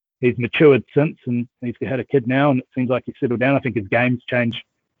he's matured since, and he's had a kid now, and it seems like he's settled down. I think his game's changed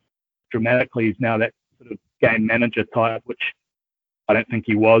dramatically. He's now that sort of game manager type, which I don't think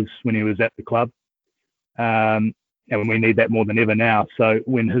he was when he was at the club. And we need that more than ever now. So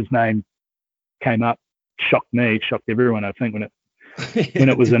when his name came up, shocked everyone, I think, when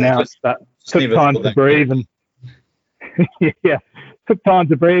it was announced. But took time to breathe, and yeah, took time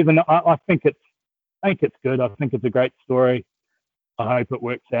to breathe. And I think it's good. I think it's a great story. I hope it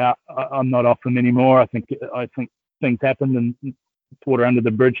works out. I'm not off him anymore. I think things happened and it's water under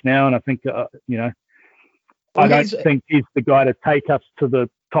the bridge now. And I think I don't think he's the guy to take us to the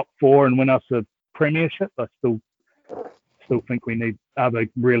top four and win us a premiership. I still think we need other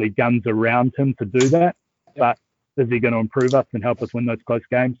really guns around him to do that. But is he going to improve us and help us win those close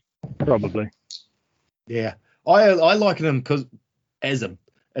games? Probably. Yeah, I liken him because as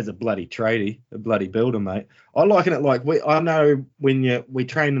a bloody tradie, a bloody builder, mate. I liken it like I know when we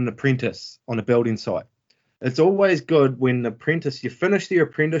train an apprentice on a building site. It's always good when you finish the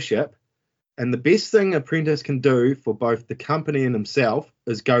apprenticeship, and the best thing an apprentice can do for both the company and himself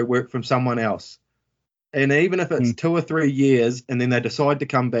is go work from someone else. And even if it's 2 or 3 years and then they decide to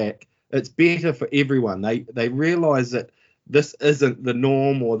come back, it's better for everyone. They realise that this isn't the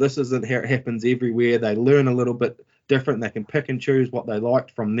norm, or this isn't how it happens everywhere. They learn a little bit different. They can pick and choose what they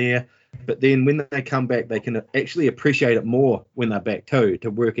liked from there. But then when they come back, they can actually appreciate it more when they're back too, to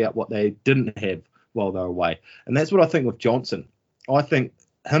work out what they didn't have while they were away. And that's what I think with Johnson. I think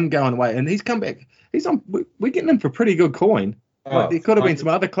him going away, and he's come back. We're getting him for pretty good coin. There could have been some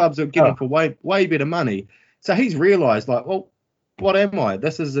other clubs that were getting him for way better money. So he's realised, like, well, what am I?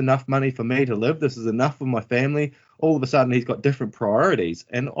 This is enough money for me to live. This is enough for my family. All of a sudden, he's got different priorities.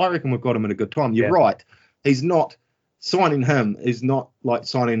 And I reckon we've got him at a good time. You're right. He's not signing him is not like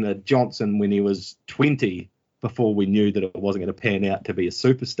signing a Johnson when he was 20 before we knew that it wasn't going to pan out to be a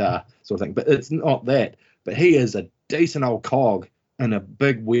superstar sort of thing. But it's not that. But he is a decent old cog in a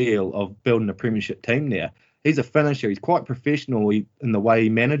big wheel of building a premiership team now. He's a finisher. He's quite professional in the way he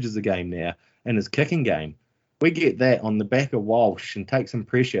manages the game now and his kicking game. We get that on the back of Walsh and take some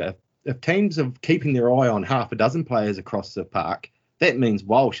pressure. If teams are keeping their eye on half a dozen players across the park, that means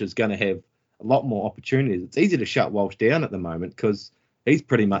Walsh is going to have a lot more opportunities. It's easy to shut Walsh down at the moment because he's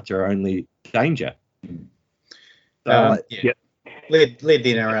pretty much our only danger. Led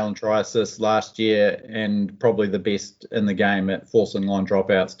the NRL in try assists last year, and probably the best in the game at forcing line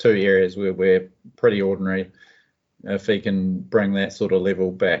dropouts, 2 areas where we're pretty ordinary. If he can bring that sort of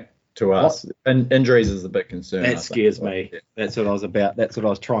level back to us. And injuries is a bit concern. That scares me. That's what I was about. That's what I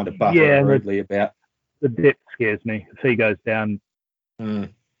was trying to buffer rudely about. The depth scares me. If he goes down, who's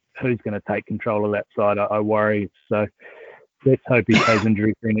going to take control of that side? I worry. So let's hope he stays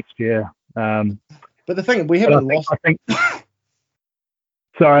injury free next year. But the thing, we haven't lost. I think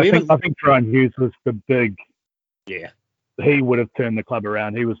Tyrone Hughes was the big. Yeah. He would have turned the club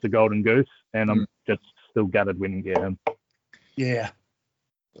around. He was the golden goose, and I'm just still gutted we didn't get him. Yeah.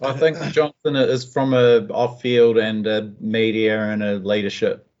 I think Johnson is from a off-field and a media and a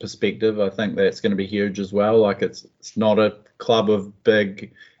leadership perspective. I think that's going to be huge as well. Like it's not a club of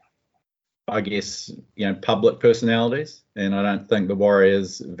big, I guess, public personalities, and I don't think the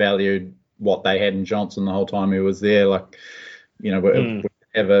Warriors valued what they had in Johnson the whole time he was there. Like, we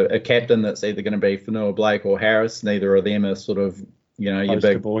have a captain that's either going to be Fanua Blake or Harris. Neither of them are sort of, your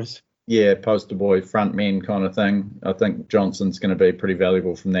big boys. Yeah, poster boy, front men kind of thing. I think Johnson's going to be pretty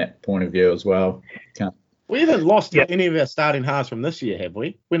valuable from that point of view as well. We haven't lost any of our starting halves from this year, have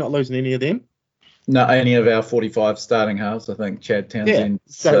we? We're not losing any of them? No, any of our 45 starting halves. I think Chad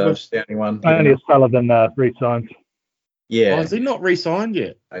Townsend's the only one. Only Sullivan re-signed. Yeah. Oh, is he not re-signed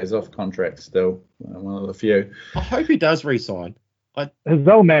yet? He's off contract still, one of the few. I hope he does re-sign. His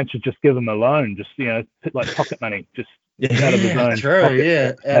old man should just give him a loan, just, like pocket money, just out of his own. True,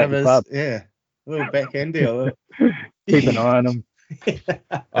 pocket, out of his, club. A little backhand deal. Keep an eye on him.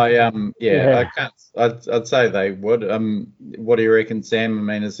 I'd say they would. What do you reckon, Sam? I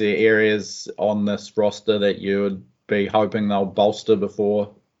mean, is there areas on this roster that you would be hoping they'll bolster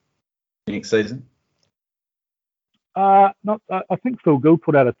before next season? I think Phil Gould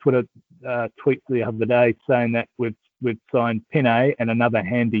put out a Twitter tweet the other day saying that we've signed Penne and another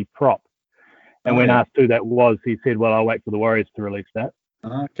handy prop. And when asked who that was, he said, "Well, I'll wait for the Warriors to release that."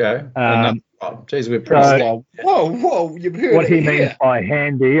 Okay. Geez, we're pretty Whoa! You've heard what he means by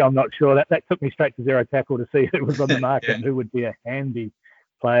handy, I'm not sure. That took me straight to Zero Tackle to see who was on the market and who would be a handy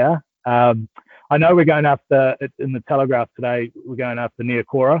player. I know we're going after in the Telegraph today. We're going after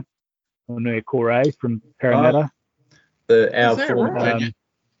Niokora from Parramatta. Our former junior.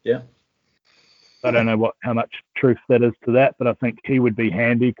 Yeah. I don't know how much truth that is to that, but I think he would be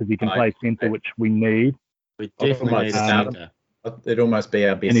handy because he can play centre, which we need. We definitely need a centre. It'd almost be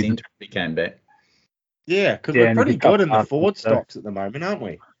our best centre if he came back. Yeah, because we're pretty good in the forward stocks at the moment, aren't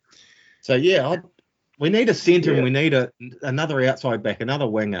we? So, yeah, we need a centre and we need another outside back, another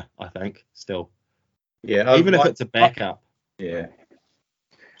winger, I think, still. Yeah. Even if it's a backup. Yeah.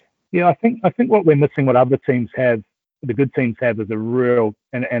 Yeah, I think what we're missing, what other teams have, the good teams have, is a real,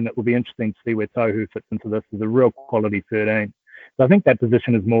 and it will be interesting to see where Tohu fits into this, is a real quality 13. So I think that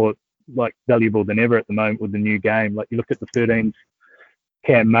position is more like valuable than ever at the moment with the new game. Like you look at the 13s,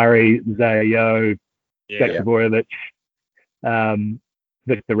 Cam Murray, Zayo, Jack Savojevic,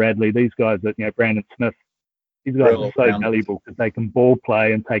 Victor Radley, these guys that, Brandon Smith, these guys are so valuable because they can ball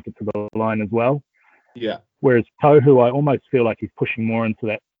play and take it to the line as well. Yeah. Whereas Tohu, I almost feel like he's pushing more into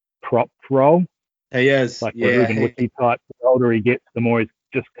that prop role. He is. Like Ruben Wiki type. The older he gets, the more he's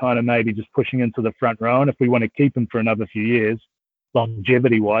just kind of maybe just pushing into the front row. And if we want to keep him for another few years,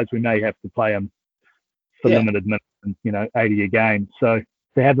 longevity-wise, we may have to play him for limited minutes, 80 a game. So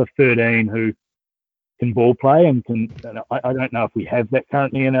to have a 13 who can ball play and I don't know if we have that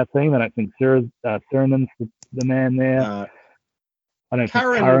currently in our team. I don't think Surinam's the man there. I don't think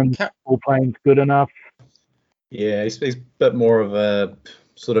Curran's ball playing's good enough. Yeah, he's a bit more of a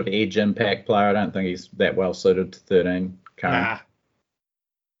sort of edge impact player. I don't think he's that well suited to 13 Curran.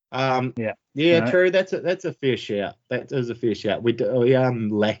 True. That's a fair shout. That is a fair shout. We are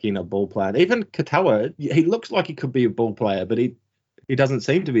lacking a ball player. Even Katoa, he looks like he could be a ball player, but he doesn't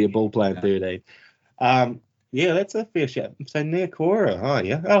seem to be a ball player in 13. That's a fair shout. So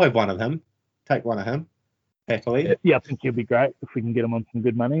Niakora, I'll have one of him. Take one of him happily. Yeah, I think he'll be great if we can get him on some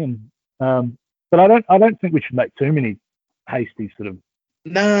good money. And but I don't think we should make too many hasty sort of.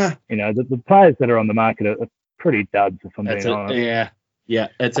 Nah. The players that are on the market are pretty duds, if I'm being honest. Yeah,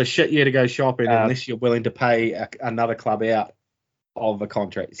 it's a shit year to go shopping unless you're willing to pay another club out of a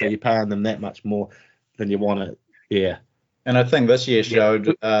contract. So you're paying them that much more than you want it. Yeah. And I think this year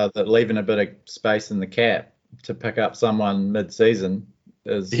showed that leaving a bit of space in the cap to pick up someone mid-season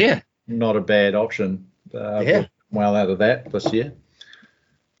is not a bad option. Well out of that this year.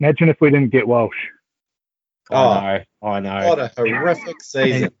 Imagine if we didn't get Walsh. I know. What a horrific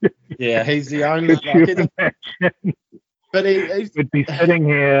season. Yeah, he's the only. But he would be sitting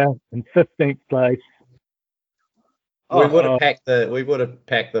here in 15th place. We would have packed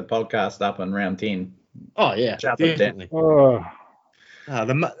the podcast up in round 10. Oh yeah, definitely.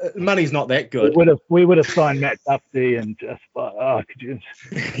 The money's not that good. We would have signed Matt Duffy and just could you?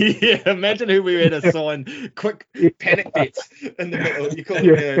 Yeah, imagine who we had to sign. Quick panic bets in the middle. You call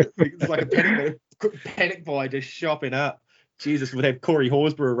it it's like a quick panic buy, just shopping up. Jesus, we'd have Corey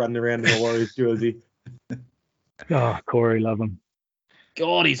Horsburgh running around in a Warriors jersey. Oh, Corey, love him.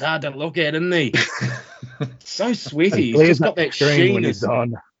 God, he's hard to look at, isn't he? So sweaty. He's just got that sheen. When he's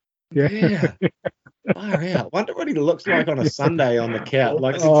on. Yeah. Far out. Wonder what he looks like on a Sunday on the couch.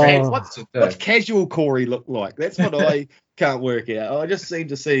 Like, what's casual Corey look like? That's what I can't work out. I just seem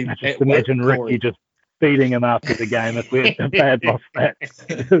to see. Just imagine Ricky just beating him after the game if we had lost that.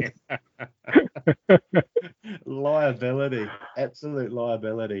 Liability, absolute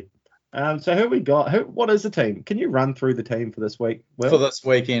liability. So who we got? What is the team? Can you run through the team for this week? For this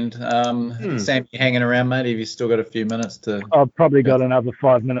weekend, Sam, you hanging around, mate? Have you still got a few minutes to? I've probably got another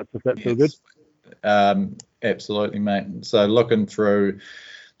 5 minutes if that's all good. Absolutely, mate. So looking through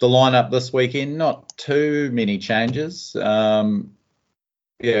the lineup this weekend, not too many changes. Walsh,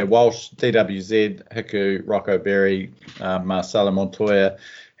 DWZ, Hiku, Rocco Berry, Marcelo Montoya,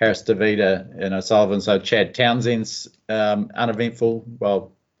 Harris DeVita, and O'Sullivan. So Chad Townsend's uneventful.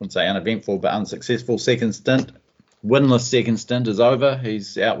 Well, I wouldn't say uneventful, but unsuccessful second stint. Winless second stint is over.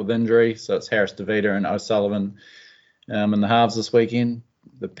 He's out with injury, so it's Harris DeVita and O'Sullivan in the halves this weekend.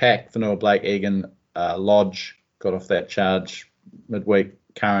 The pack, Fanua Blake, Egan, Lodge got off that charge midweek.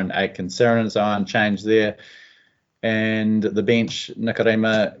 Curran, Aitken, Saarinen, so unchanged there. And the bench,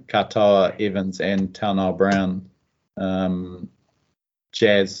 Nikorima, Katoa, Evans, and Taunau Brown.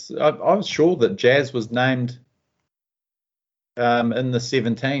 Jazz, I was sure that Jazz was named in the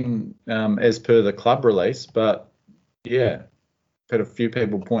 17 as per the club release, but yeah, had a few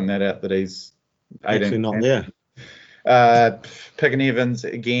people point that out that he's actually not there. Picking Evans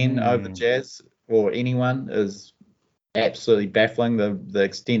again over Jazz or anyone is absolutely baffling. The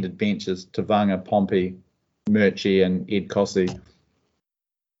extended bench is Tavanga, Pompey, Murchie, and Ed Cossey.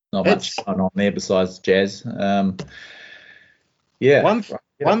 Not much going on there besides Jazz. One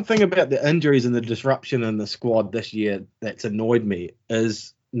thing about the injuries and the disruption in the squad this year that's annoyed me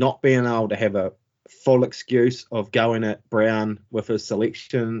is not being able to have a full excuse of going at Brown with his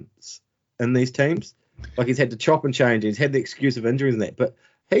selections in these teams. Like he's had to chop and change. He's had the excuse of injuries and that. But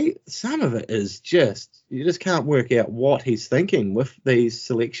some of it is just, you just can't work out what he's thinking with these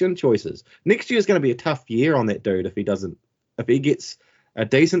selection choices. Next year is going to be a tough year on that dude if he gets a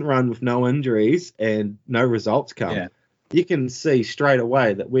decent run with no injuries and no results come. Yeah. You can see straight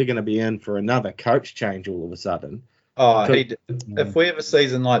away that we're going to be in for another coach change all of a sudden. If we have a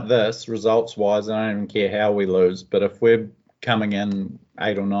season like this, results-wise, I don't even care how we lose, but if we're coming in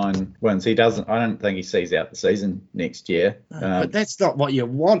 8 or 9 wins, I don't think he sees out the season next year. But that's not what you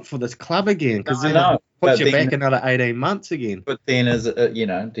want for this club again, because then it puts you back another 18 months again. But then,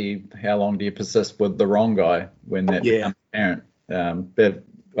 how long do you persist with the wrong guy when that becomes apparent?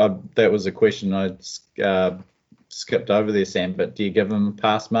 That was a question I skipped over there, Sam. But do you give him a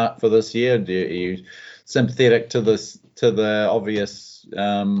pass mark for this year? Are you sympathetic to the obvious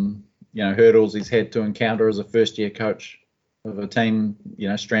hurdles he's had to encounter as a first-year coach of a team,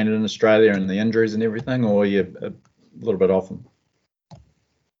 stranded in Australia and the injuries and everything, or are you a little bit off him?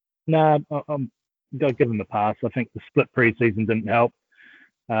 No, I'm going to give him a pass. I think the split preseason didn't help.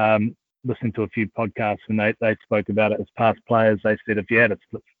 Listening to a few podcasts and they spoke about it as past players. They said if you had a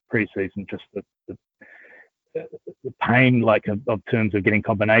split preseason, just the pain, like of terms of getting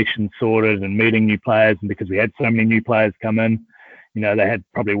combinations sorted and meeting new players, and because we had so many new players come in, they had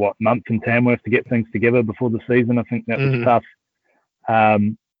probably months in Tamworth to get things together before the season. I think that was tough. I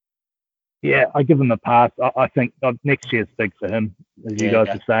give him a pass. I think next year's big for him, as you guys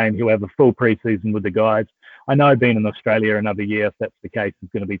are saying. He'll have a full preseason with the guys. I know being in Australia another year, if that's the case, is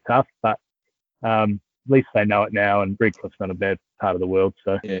going to be tough, but at least they know it now, and Redcliffe's not a bad part of the world,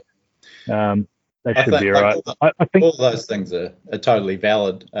 so they should be all right. I think all those things are totally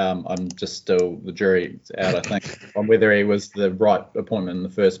valid. I'm just still, the jury's out, I think, on whether he was the right appointment in the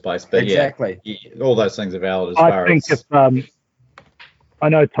first place. But exactly. All those things are valid as far as... I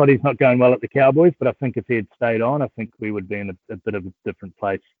know Toddy's not going well at the Cowboys, but I think if he had stayed on, I think we would be in a bit of a different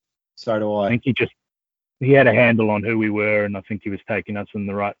place. So do I. I think he had a handle on who we were, and I think he was taking us in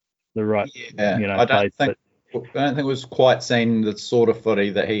the right place. I don't think it was quite seen the sort of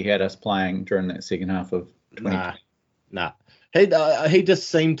footy that he had us playing during that second half of 2020. Nah. He just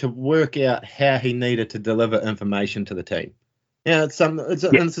seemed to work out how he needed to deliver information to the team. It's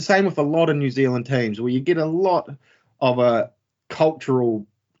the same with a lot of New Zealand teams, where you get a lot of a cultural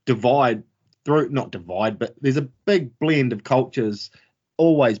divide not divide, but there's a big blend of cultures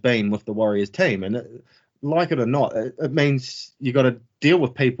always been with the Warriors team, and like it or not, it means you got to deal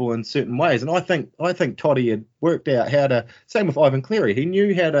with people in certain ways. And I think Toddy had worked out how to. Same with Ivan Cleary, he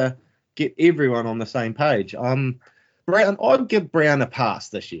knew how to get everyone on the same page. Brown, I'd give Brown a pass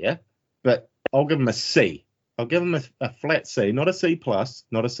this year, but I'll give him a C. I'll give him a flat C, not a C plus,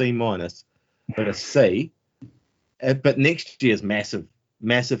 not a C minus, but a C. But next year's massive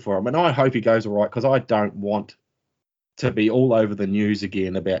for him, and I hope he goes all right, because I don't want to be all over the news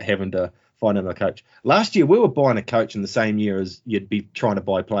again about having to find another coach. Last year we were buying a coach in the same year as you'd be trying to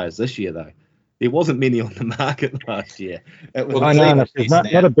buy players this year, though. There wasn't many on the market last year. It was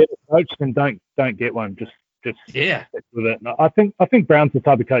not a better coach, then don't get one. Just stick with it. I think Brown's the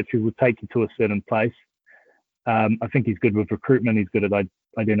type of coach who will take you to a certain place. I think he's good with recruitment. He's good at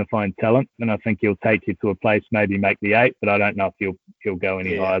identifying talent, and I think he'll take you to a place, maybe make the 8, but I don't know if he'll go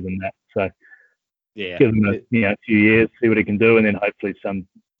any higher than that. So give him a few years, see what he can do, and then hopefully some.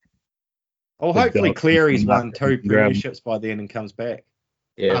 Oh, hopefully Cleary's won 2 premierships by then and comes back.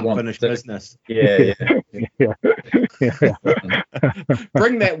 Yeah, unfinished business. Yeah.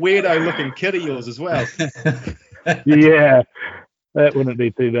 Bring that weirdo looking kid of yours as well. Yeah, that wouldn't be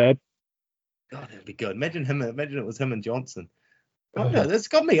too bad. God, that'd be good. Imagine it was him and Johnson. God, no, that's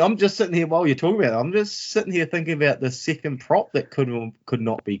got me. I'm just sitting here while you're talking about it. I'm just sitting here thinking about the second prop that could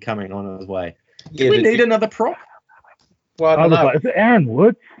not be coming on his way. Do we need another prop? Well, I don't know. Is it Aaron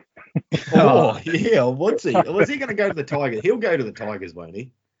Woods? Woodsy. Was he going to go to the Tigers? He'll go to the Tigers, won't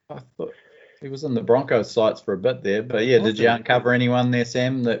he? I thought he was in the Broncos sites for a bit there. But yeah, did you uncover anyone there,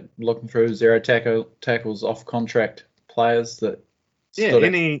 Sam, that looking through zero tackles off contract players that?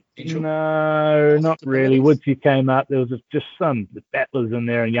 No, not really. Woodsy came up. There was just some battlers in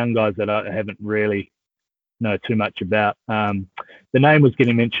there and young guys that I haven't really know too much about. The name was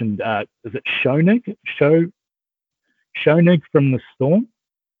getting mentioned. Is it Schoenig? Schoenig from the Storm?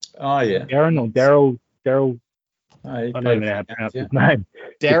 Oh, yeah. Aaron or Daryl. I don't even know how to pronounce his name.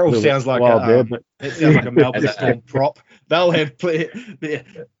 Daryl sounds like it sounds like a Melbourne Storm prop. They'll have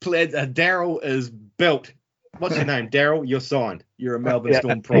Daryl is built. What's your name? Daryl, you're signed. You're a Melbourne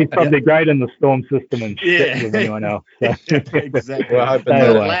Storm prop. He's probably great in the Storm system and shit with anyone else. So. Exactly. Well,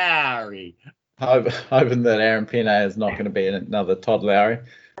 Lowry. hoping that Aaron Penne is not going to be another Todd Lowry.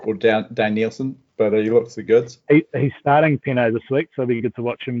 or Dane Nielsen, but he looks the goods. He's starting Peno this week, so it'll be good to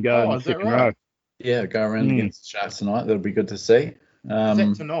watch him go in the second row. Yeah, go around against the Sharks tonight. That'll be good to see. Is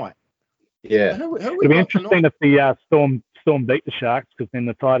that tonight? Yeah. It'll be interesting if the Storm beat the Sharks, because then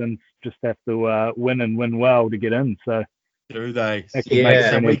the Titans just have to win and win well to get in. So do they?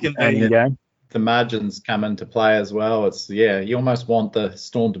 Yeah, we can beat game. The margins come into play as well. It's you almost want the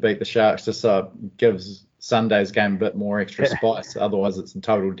Storm to beat the Sharks just so it gives Sunday's game a bit more extra spice. Otherwise, it's a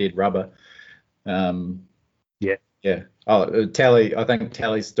total dead rubber. Yeah. Oh, Tally. I think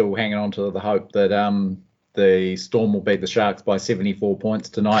Tally's still hanging on to the hope that the Storm will beat the Sharks by 74 points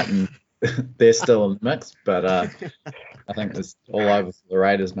tonight, and they're still in the mix. But I think it's all over for the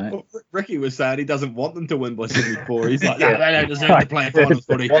Raiders, mate. Well, Ricky was saying he doesn't want them to win by 74. He's like, no, they don't deserve to play finals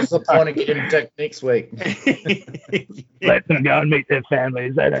footy. What's the point of getting dick next week? Let them go and meet their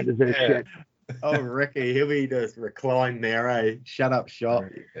families. They don't deserve shit. Oh, Ricky, he'll be just recline there, eh? Shut up shop.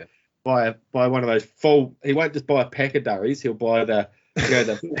 Yeah. Buy one of those full. He won't just buy a pack of durries. He'll buy the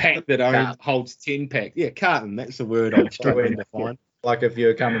pack that holds 10 packs. Yeah, carton. That's the word I'm struggling to find. Like if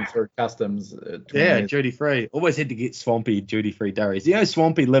you're coming through customs. Duty free. Always had to get Swampy duty free durries. You know,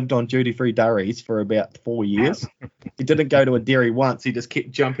 Swampy lived on duty free durries for about 4 years. He didn't go to a dairy once. He just kept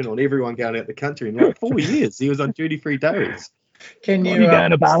jumping on everyone going out the country. And like 4 years, he was on duty free durries. Can you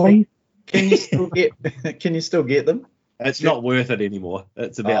going to Bali? Can you still get them? It's not worth it anymore.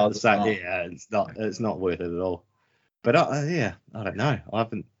 It's about the same. Yeah, it's not worth it at all. But I don't know.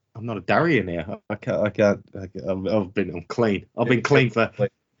 I'm not a durrier now. I can't. I'm clean. I've been clean for.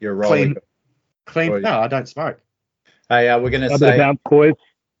 You're rolling. Clean. No, I don't smoke. Hey, we're gonna say. Boys.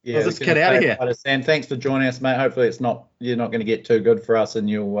 Yeah, let's get out of here. And thanks for joining us, mate. Hopefully, you're not going to get too good for us, and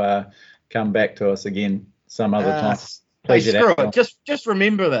you'll come back to us again some other time. Pleasure. Screw it. Just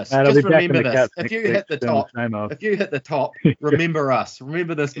remember this. Just remember this. If you hit the top, remember us.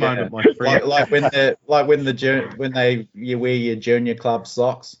 Remember this moment, my friend. Like when you wear your junior club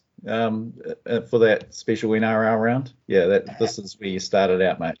socks for that special NRL round. Yeah, this is where you started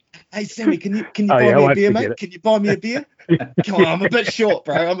out, mate. Hey Sammy, can you buy me a beer, mate? Can you buy me a beer? Come on, I'm a bit short,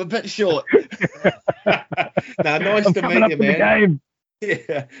 bro. I'm a bit short. Nice to meet you, man.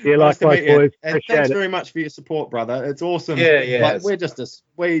 Yeah, nice boys. And thanks very much for your support, brother. It's awesome. Yeah. Like, we're just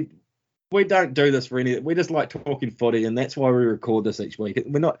we don't do this for anything. We just like talking footy, and that's why we record this each week.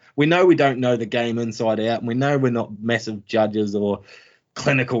 We know we don't know the game inside out, and we know we're not massive judges or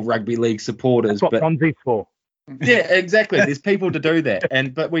clinical rugby league supporters. That's what Ponzi's for. Yeah, exactly. There's people to do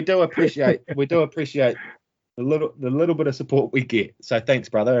that, but we do appreciate the little bit of support we get. So thanks,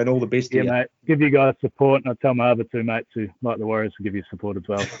 brother, and all the best to you. Mate. Give you guys support, and I'll tell my other two mates who like the Warriors to give you support as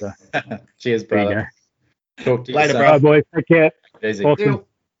well. So. Cheers, brother. Talk to you later, bro. Boys. Take care. Easy. Awesome.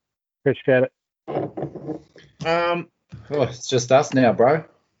 Appreciate it. It's just us now, bro.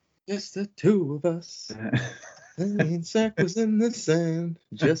 Just the two of us. In circles in the sand.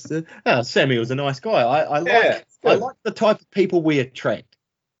 Sammy was a nice guy. I like the type of people we attract.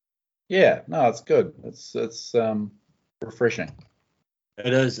 Yeah, no, it's good. It's refreshing.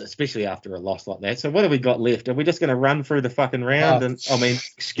 It is, especially after a loss like that. So what have we got left? Are we just going to run through the fucking round?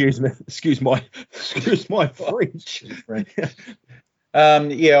 Excuse my French. We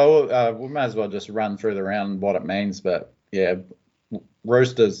might as well just run through the round, what it means. But yeah,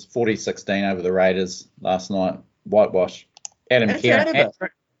 Roosters 40-16 over the Raiders last night. Whitewash. Adam Kieran.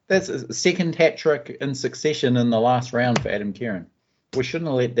 That's a second hat trick in succession in the last round for Adam Kieran. We shouldn't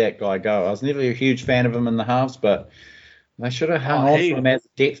have let that guy go. I was never a huge fan of him in the halves, but they should have hung on to him as a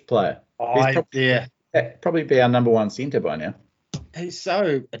depth player. That'd probably be our number one centre by now. He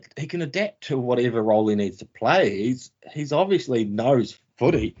can adapt to whatever role he needs to play. He's obviously knows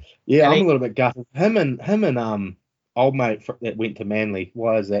footy. Yeah, I'm a little bit gutted. Him and old mate that went to Manly.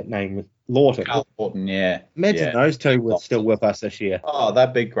 Why is that name? Lawton. Carl Lawton, yeah. Imagine those two were still with us this year. Oh,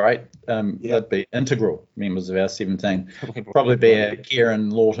 that'd be great. That'd be integral members of our 17. Probably be a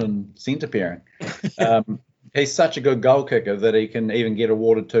Kieran Lawton centre pairing. He's such a good goal kicker that he can even get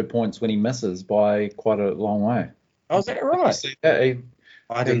awarded 2 points when he misses by quite a long way. Oh, is that right? See that?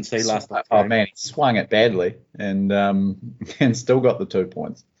 I didn't see last night. Oh man, he swung it badly and still got the 2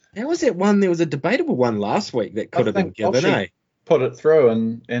 points. How was that one? There was a debatable one last week that could have been given, eh? Put it through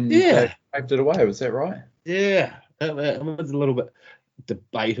and waved it away. Was that right? Yeah, it was a little bit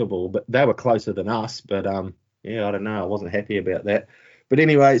debatable, but they were closer than us. But I don't know. I wasn't happy about that. But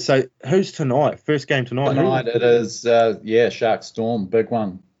anyway, so who's tonight? First game tonight. Tonight it is, Shark Storm, big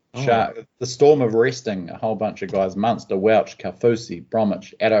one. Shark. The Storm of resting a whole bunch of guys: Munster, Welch, Kaufusi,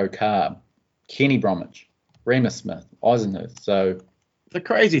 Bromwich, Addo Carr, Kenny Bromwich, Remus Smith, Eisenhuth. So The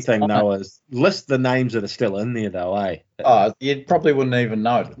crazy thing, though, is list the names that are still in there, though, eh? Oh, you probably wouldn't even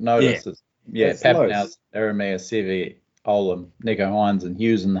notice it. Yeah, Papenhuyzen, Aramea, Sevi, Olam, Nico Hines, and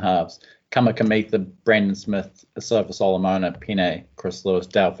Hughes in the halves. Kamikamitha, Brandon Smith, Asafa Solomona, Pene, Chris Lewis,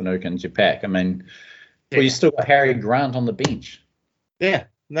 Dale Finucane, and Japak. I mean, well, you still got Harry Grant on the bench. Yeah,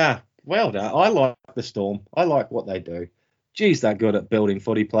 well done. I like the Storm. I like what they do. Geez, they're good at building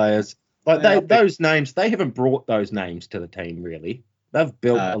footy players. Like those names, they haven't brought those names to the team, really. They've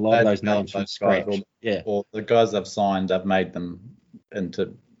built a lot of those names from scratch. Or the guys they've signed, they've made them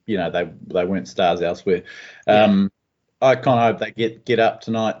into, they weren't stars elsewhere. I kind of hope they get up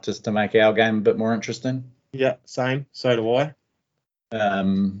tonight just to make our game a bit more interesting. Yeah, same. So do I.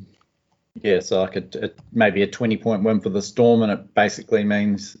 So like maybe a 20-point win for the Storm, and it basically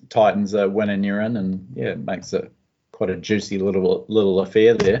means Titans are winning, you're in, and it makes it quite a juicy little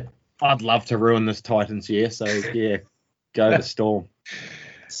affair there. I'd love to ruin this Titans year, so go the Storm.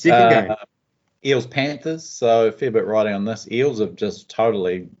 Second game. Eels Panthers. So a fair bit riding on this. Eels have just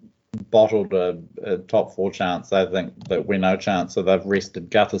totally bottled a top 4 chance. They think that we're no chance, so they've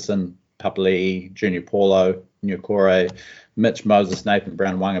rested Gutherson, Papali'i, Junior Paulo, Nukore, Mitch Moses, Nathan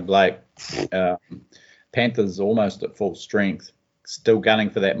Brown, Wanga Blake. Panthers almost at full strength, still gunning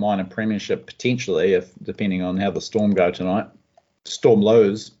for that minor premiership potentially, if depending on how the Storm go tonight. Storm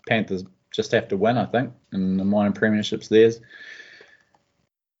lose, Panthers just have to win, I think, and the minor premiership's theirs.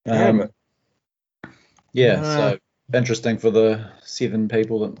 So interesting for the 7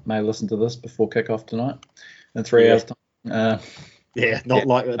 people that may listen to this before kick-off tonight in 3 hours' time.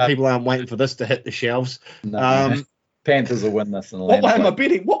 Like people aren't waiting for this to hit the shelves. No, Panthers will win this. What way am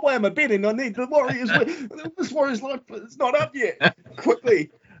I betting? I need the Warriors win. This Warriors life is not up yet. Quickly.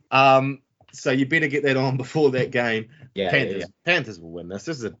 So you better get that on before that game. Panthers will win this.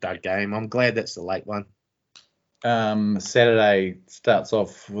 This is a dud game. I'm glad that's the late one. Saturday starts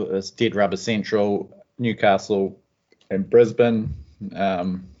off with Dead Rubber Central, Newcastle and Brisbane.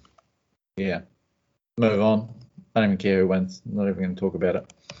 Move on. I don't even care who wins. I'm not even going to talk about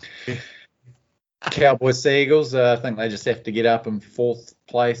it. Cowboys Seagulls, I think they just have to get up, and 4th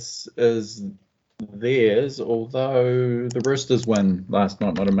place is theirs, although the Roosters win last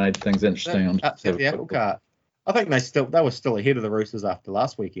night might have made things interesting. Upset the apple cart. I think they were still ahead of the Roosters after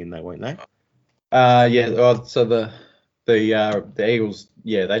last weekend, though, weren't they? So the Eagles,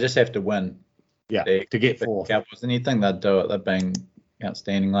 they just have to win. To get 4th. Cowboys, and you'd think they'd do it. They've been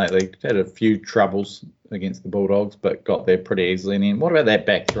outstanding lately. Had a few troubles against the Bulldogs, but got there pretty easily. And then what about that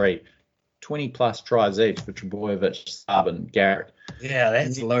back 3? 20-plus tries each for Trbojevic, Saab, and Garrett. Yeah,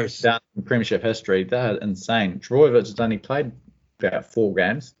 that's loose. Down in premiership history, they're insane. Trbojevic has only played about 4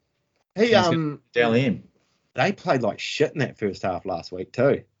 games. They played like shit in that first half last week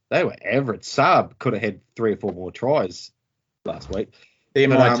too. They were average. Saab could have had 3 or 4 more tries last week. They're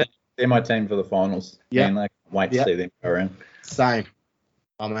my team for the finals. Yeah, and I can't wait to see them go around. Same.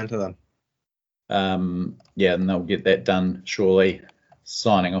 I'm into them. And they'll get that done surely.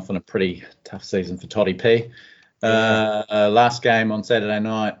 Signing off on a pretty tough season for Toddy P. Last game on Saturday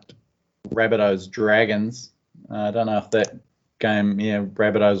night, Rabbitohs Dragons. I don't know if that game,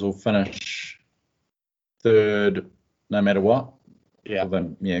 Rabbitohs will finish 3rd no matter what. Yeah.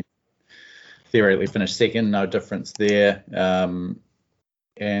 Well, then, theoretically finish 2nd, no difference there. And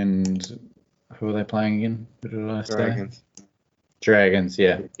who are they playing again? Who did I say? Dragons,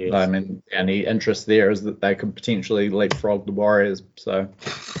 yeah. Yes. I mean, any interest there is that they could potentially leapfrog the Warriors. So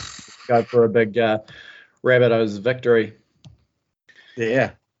go for a big Rabbitohs victory.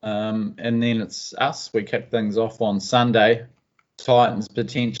 Yeah. And then it's us. We kick things off on Sunday. Titans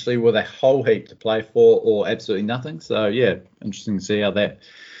potentially with a whole heap to play for or absolutely nothing. So, interesting to see how that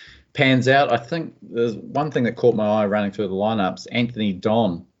pans out. I think there's one thing that caught my eye running through the lineups. Anthony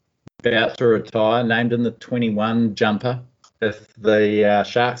Don about to retire, named in the 21 jumper. If the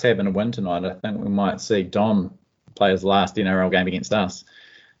Sharks happen to win tonight, I think we might see Don play his last NRL game against us.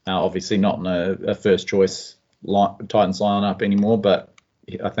 Obviously not in a first choice Titans lineup anymore, but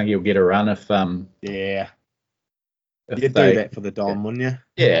I think he'll get a run if you'd do that for the Don, wouldn't you?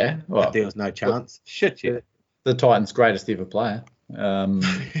 Yeah. Well, there was no chance. Shit, yeah. The Titans' greatest ever player. I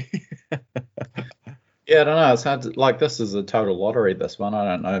don't know. It's hard to, this is a total lottery, this one. I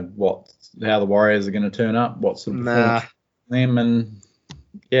don't know how the Warriors are going to turn up, what's the performance them, and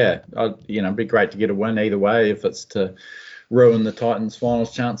it'd be great to get a win either way, if it's to ruin the Titans'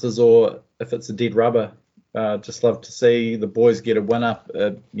 finals chances or if it's a dead rubber. Just love to see the boys get a win up.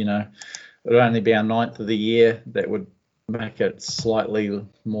 It'd only be our 9th of the year. That would make it slightly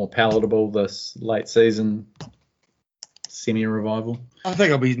more palatable this late season semi-revival. I think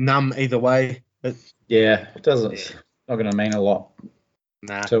it'll be numb either way. It doesn't. Not going to mean a lot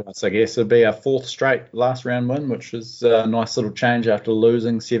Nah. to us, I guess. It'd be our 4th straight last round win, which is a nice little change after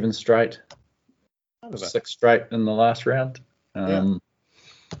losing 7 straight, 6 straight in the last round. Yeah,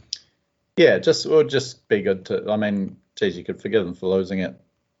 it would just be good to. I mean, geez, you could forgive them for losing it.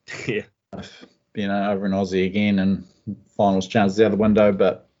 Yeah. Over in Aussie again and finals chances out the window,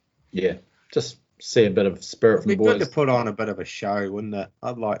 but yeah, just see a bit of spirit from the boys. It'd be good to put on a bit of a show, wouldn't it?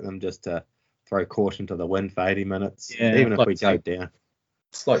 I'd like them just to throw caution to the wind for 80 minutes, even if we go down.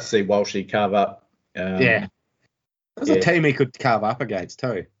 Just like to see Walshy carve up. There's a team he could carve up against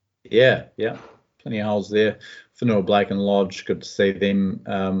too. Yeah. Plenty of holes there. Whenua Blake and Lodge, good to see them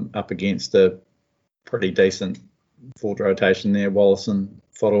up against a pretty decent forward rotation there, Wallace and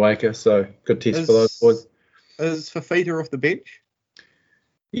Fodawaker. So good test for those boys. Is Fafita off the bench?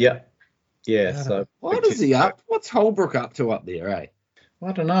 Yeah. So what is he up? What's Holbrook up to up there, eh?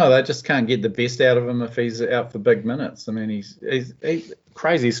 I don't know. They just can't get the best out of him if he's out for big minutes. I mean, he's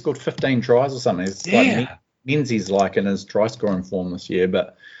crazy. He scored 15 tries or something. It's like Menzies like in his try scoring form this year,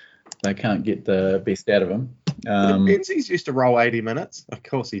 but they can't get the best out of him. Menzies used to roll 80 minutes. Of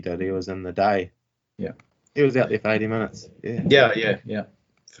course he did. He was in the day. Yeah. He was out there for 80 minutes. Yeah,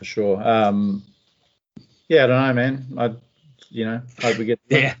 for sure. I don't know, man. Hope we get.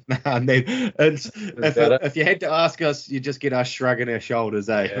 If you had to ask us, you just get us shrugging our shoulders,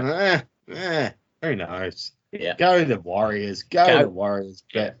 eh? Who knows? Yeah. Go the Warriors. Go the Warriors.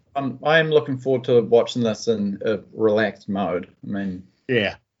 But I am looking forward to watching this in a relaxed mode. I mean,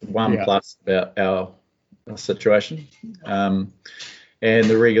 plus about our situation. And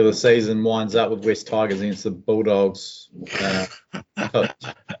the regular season winds up with West Tigers against the Bulldogs.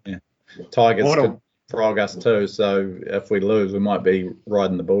 Tigers could frog us too, so if we lose, we might be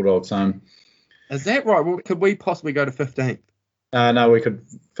riding the Bulldogs home. Is that right? Well, could we possibly go to 15th? No, we could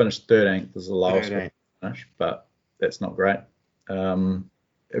finish 13th as the lowest finish, but that's not great. Currently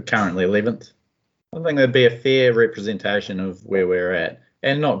 11th. I think that'd be a fair representation of where we're at.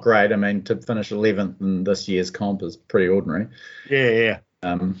 And not great. I mean, to finish 11th in this year's comp is pretty ordinary. Yeah.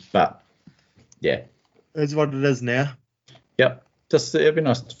 But, yeah. That's what it is now. Yep. It'd be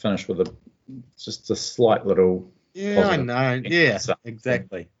nice to finish with just a slight little... Yeah, I know. Yeah,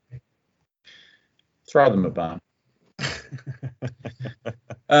 exactly. Throw them a bone.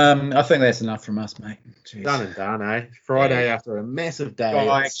 I think that's enough from us, mate. Jeez. Done and done, eh? Friday after a massive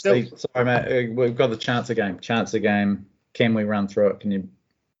day. Sorry, mate. We've got the Chancer game. Can we run through it? Can you?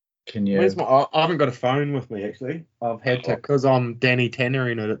 I haven't got a phone with me, actually. I've had to, because I'm Danny Tanner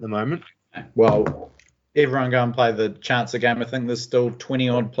in it at the moment. Well, everyone go and play the Chancer game. I think there's still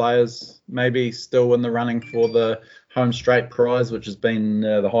 20-odd players maybe still in the running for the home straight prize, which has been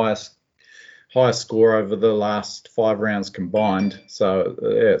the highest score over the last 5 rounds combined. So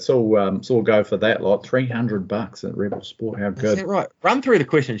it's all go for that lot. $300 at Rebel Sport. How good? Is that right? Run through the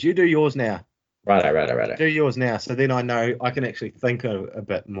questions. You do yours now. Right. Do yours now, so then I know I can actually think a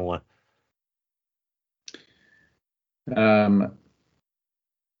bit more. And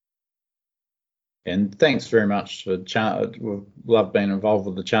thanks very much for we've loved being involved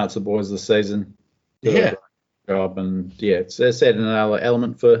with the Chancer boys this season. Job, and it's added another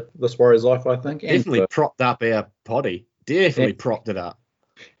element for this Warriors life, I think. Definitely propped up our potty. Propped it up.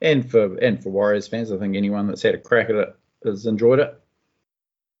 And for Warriors fans, I think anyone that's had a crack at it has enjoyed it.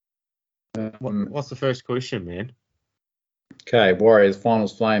 What's the first question, man? Okay, Warriors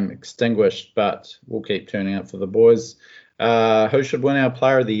finals flame extinguished, but we'll keep turning up for the boys. Who should win our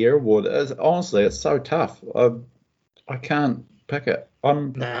Player of the Year award? Honestly, it's so tough. I can't pick it.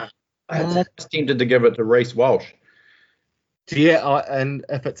 I'm almost tempted to give it to Reece Walsh. Yeah, and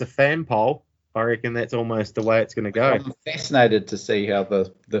if it's a fan poll, I reckon that's almost the way it's going to go. I'm fascinated to see how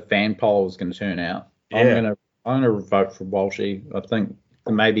the fan poll is going to turn out. Yeah. I'm going to vote for Walshy. I think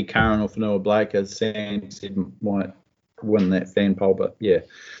maybe Karen or Whenua Blake, as Sam said, might win that fan poll. But yeah,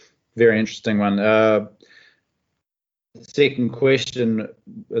 very interesting one. Second question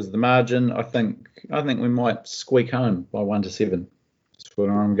is the margin. I think we might squeak home by 1-7. That's what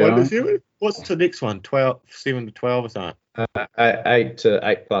I'm going. 1-7? What's the next one? 7-12 or something? 8 to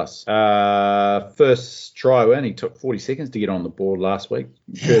 8+. First try win, he took 40 seconds to get on the board last week,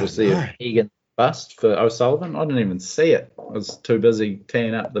 courtesy of Egan bust for O'Sullivan. I didn't even see it. I was too busy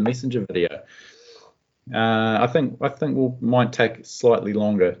teeing up the messenger video. I think we might take slightly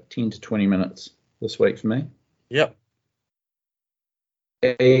longer, 10 to 20 minutes this week for me. Yep.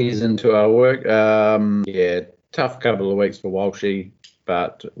 Ease into our work. Tough couple of weeks for Walshy,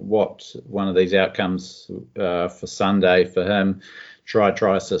 but what one of these outcomes for Sunday for him? Try,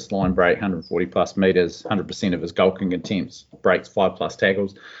 assist, line break, 140 plus meters, 100% of his goal kicking attempts, breaks 5+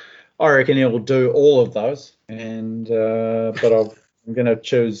 tackles. I reckon he'll do all of those, and but I'm going to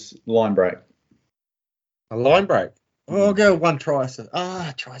choose line break. A line break. Well, I'll go one try.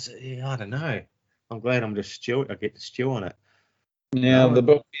 Yeah, I don't know. I'm glad I'm just I get to stew on it. Now, the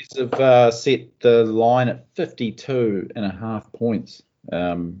bookies have set the line at 52.5 points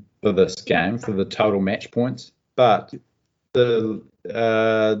for this game, for the total match points. But the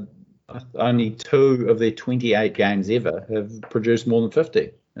only 2 of their 28 games ever have produced more than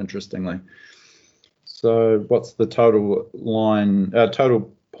 50, interestingly. So what's the total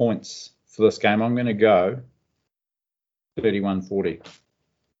points for this game? I'm going to go 31-40.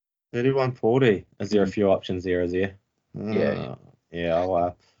 31-40. Is there a few options there, is there? Yeah. Yeah,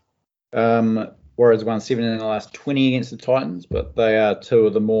 wow. Warriors won 7 in the last 20 against the Titans, but they are 2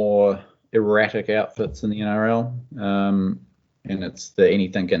 of the more erratic outfits in the NRL. And it's the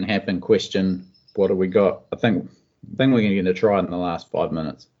anything can happen question. What have we got? I think we're going to get a try in the last 5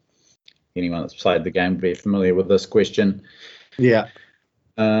 minutes. Anyone that's played the game will be familiar with this question. Yeah.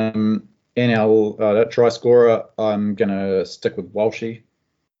 And our try scorer, I'm going to stick with Walshy,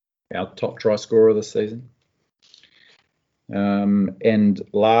 our top try scorer this season. And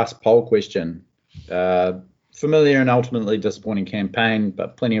last poll question. Familiar and ultimately disappointing campaign,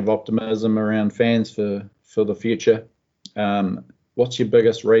 but plenty of optimism around fans for the future. What's your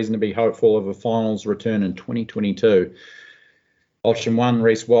biggest reason to be hopeful of a finals return in 2022? Option 1,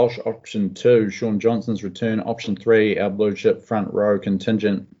 Reece Walsh. Option 2, Shaun Johnson's return. Option 3, our blue chip front row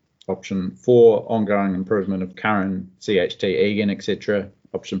contingent. Option 4, ongoing improvement of Curran, CHT, Egan, etc.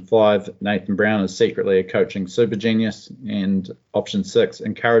 Option 5, Nathan Brown is secretly a coaching super genius. And option 6,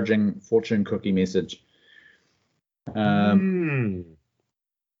 encouraging fortune cookie message. Well,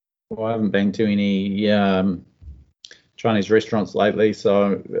 I haven't been to any Chinese restaurants lately,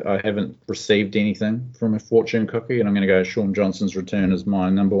 so I haven't received anything from a fortune cookie, and I'm going to go Shaun Johnson's return as my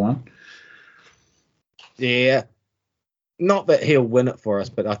number 1. Yeah. Not that he'll win it for us,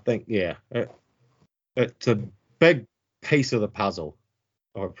 but I think, it's a big piece of the puzzle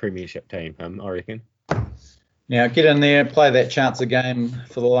of a premiership team, I reckon. Now, get in there, play that chancer game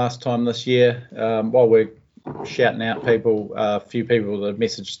for the last time this year. While we're shouting out people, a few people that have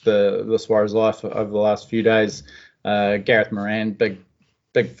messaged the Warriors Life over the last few days. Gareth Moran, big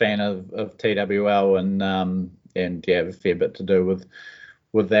fan of TWL, and have a fair bit to do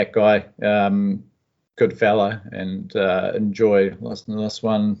with that guy. Good fella, and enjoy listening to this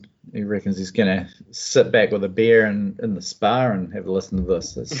one. He reckons he's gonna sit back with a beer in the spa and have a listen to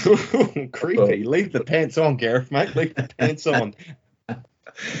this. Creepy. Leave the pants on, Gareth, mate. Leave the pants on.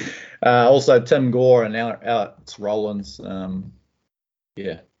 Also, Tim Gore and Alex Rollins.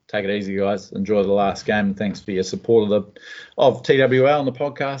 Take it easy, guys. Enjoy the last game. Thanks for your support of TWL and the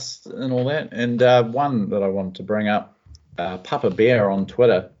podcast and all that. And one that I wanted to bring up, Papa Bear on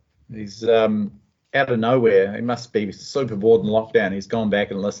Twitter. He's out of nowhere. He must be super bored in lockdown. He's gone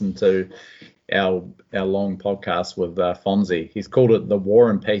back and listened to our long podcast with Fonzie. He's called it the War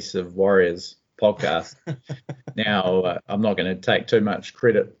and Peace of Warriors podcast. Now, I'm not going to take too much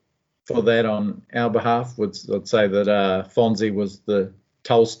credit for that on our behalf. I'd say that Fonzie was the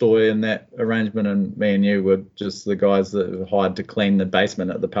Tolstoy in that arrangement, and me and you were just the guys that were hired to clean the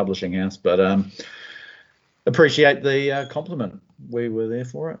basement at the publishing house. But appreciate the compliment. We were there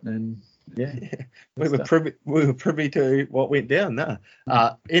for it, and we were privy to what went down.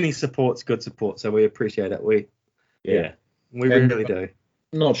 Any support's good support, so we appreciate it. We really do.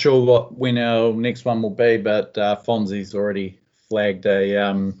 Not sure when our next one will be, but Fonzie's already flagged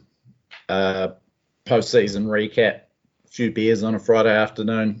a postseason recap. Few beers on a Friday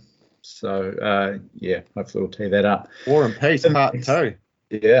afternoon, so hopefully we'll tee that up. War and Peace Part 2.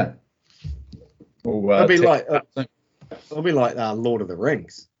 Yeah, it'll be like Lord of the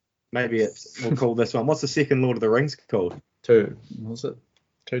Rings. Maybe we'll call this one. What's the second Lord of the Rings called? 2. Was it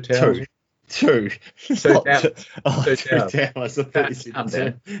 2 Towers? 2. 2 Towers. 2 Towers.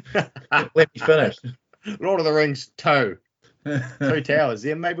 Let me finish. Lord of the Rings 2. 2 Towers.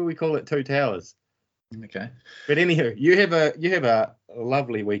 Yeah, maybe we call it 2 Towers. Okay. But anywho, you have a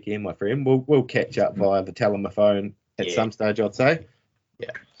lovely weekend, my friend. We'll catch up via the telephone at some stage, I'd say.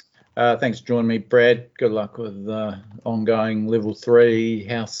 Yeah. Thanks for joining me, Brad. Good luck with ongoing level 3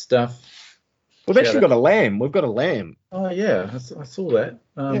 house stuff. We've actually got a lamb. We've got a lamb. Oh yeah, I saw that.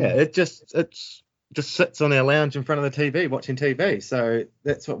 It just sits on our lounge in front of the TV watching TV. So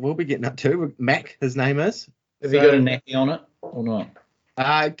that's what we'll be getting up to. Mac, his name is. Have you got a nappy on it or not?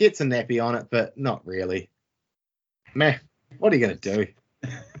 It gets a nappy on it, but not really. Meh, what are you going to do?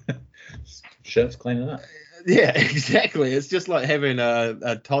 Shit's clean it up. Yeah, exactly. It's just like having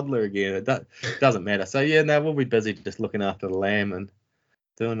a toddler again. It doesn't matter. So, we'll be busy just looking after the lamb and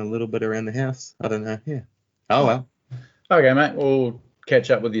doing a little bit around the house. I don't know. Yeah. Oh, well. Okay, mate. We'll catch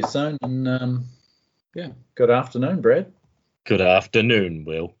up with you soon. And, good afternoon, Brad. Good afternoon,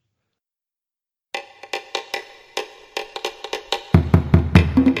 Will.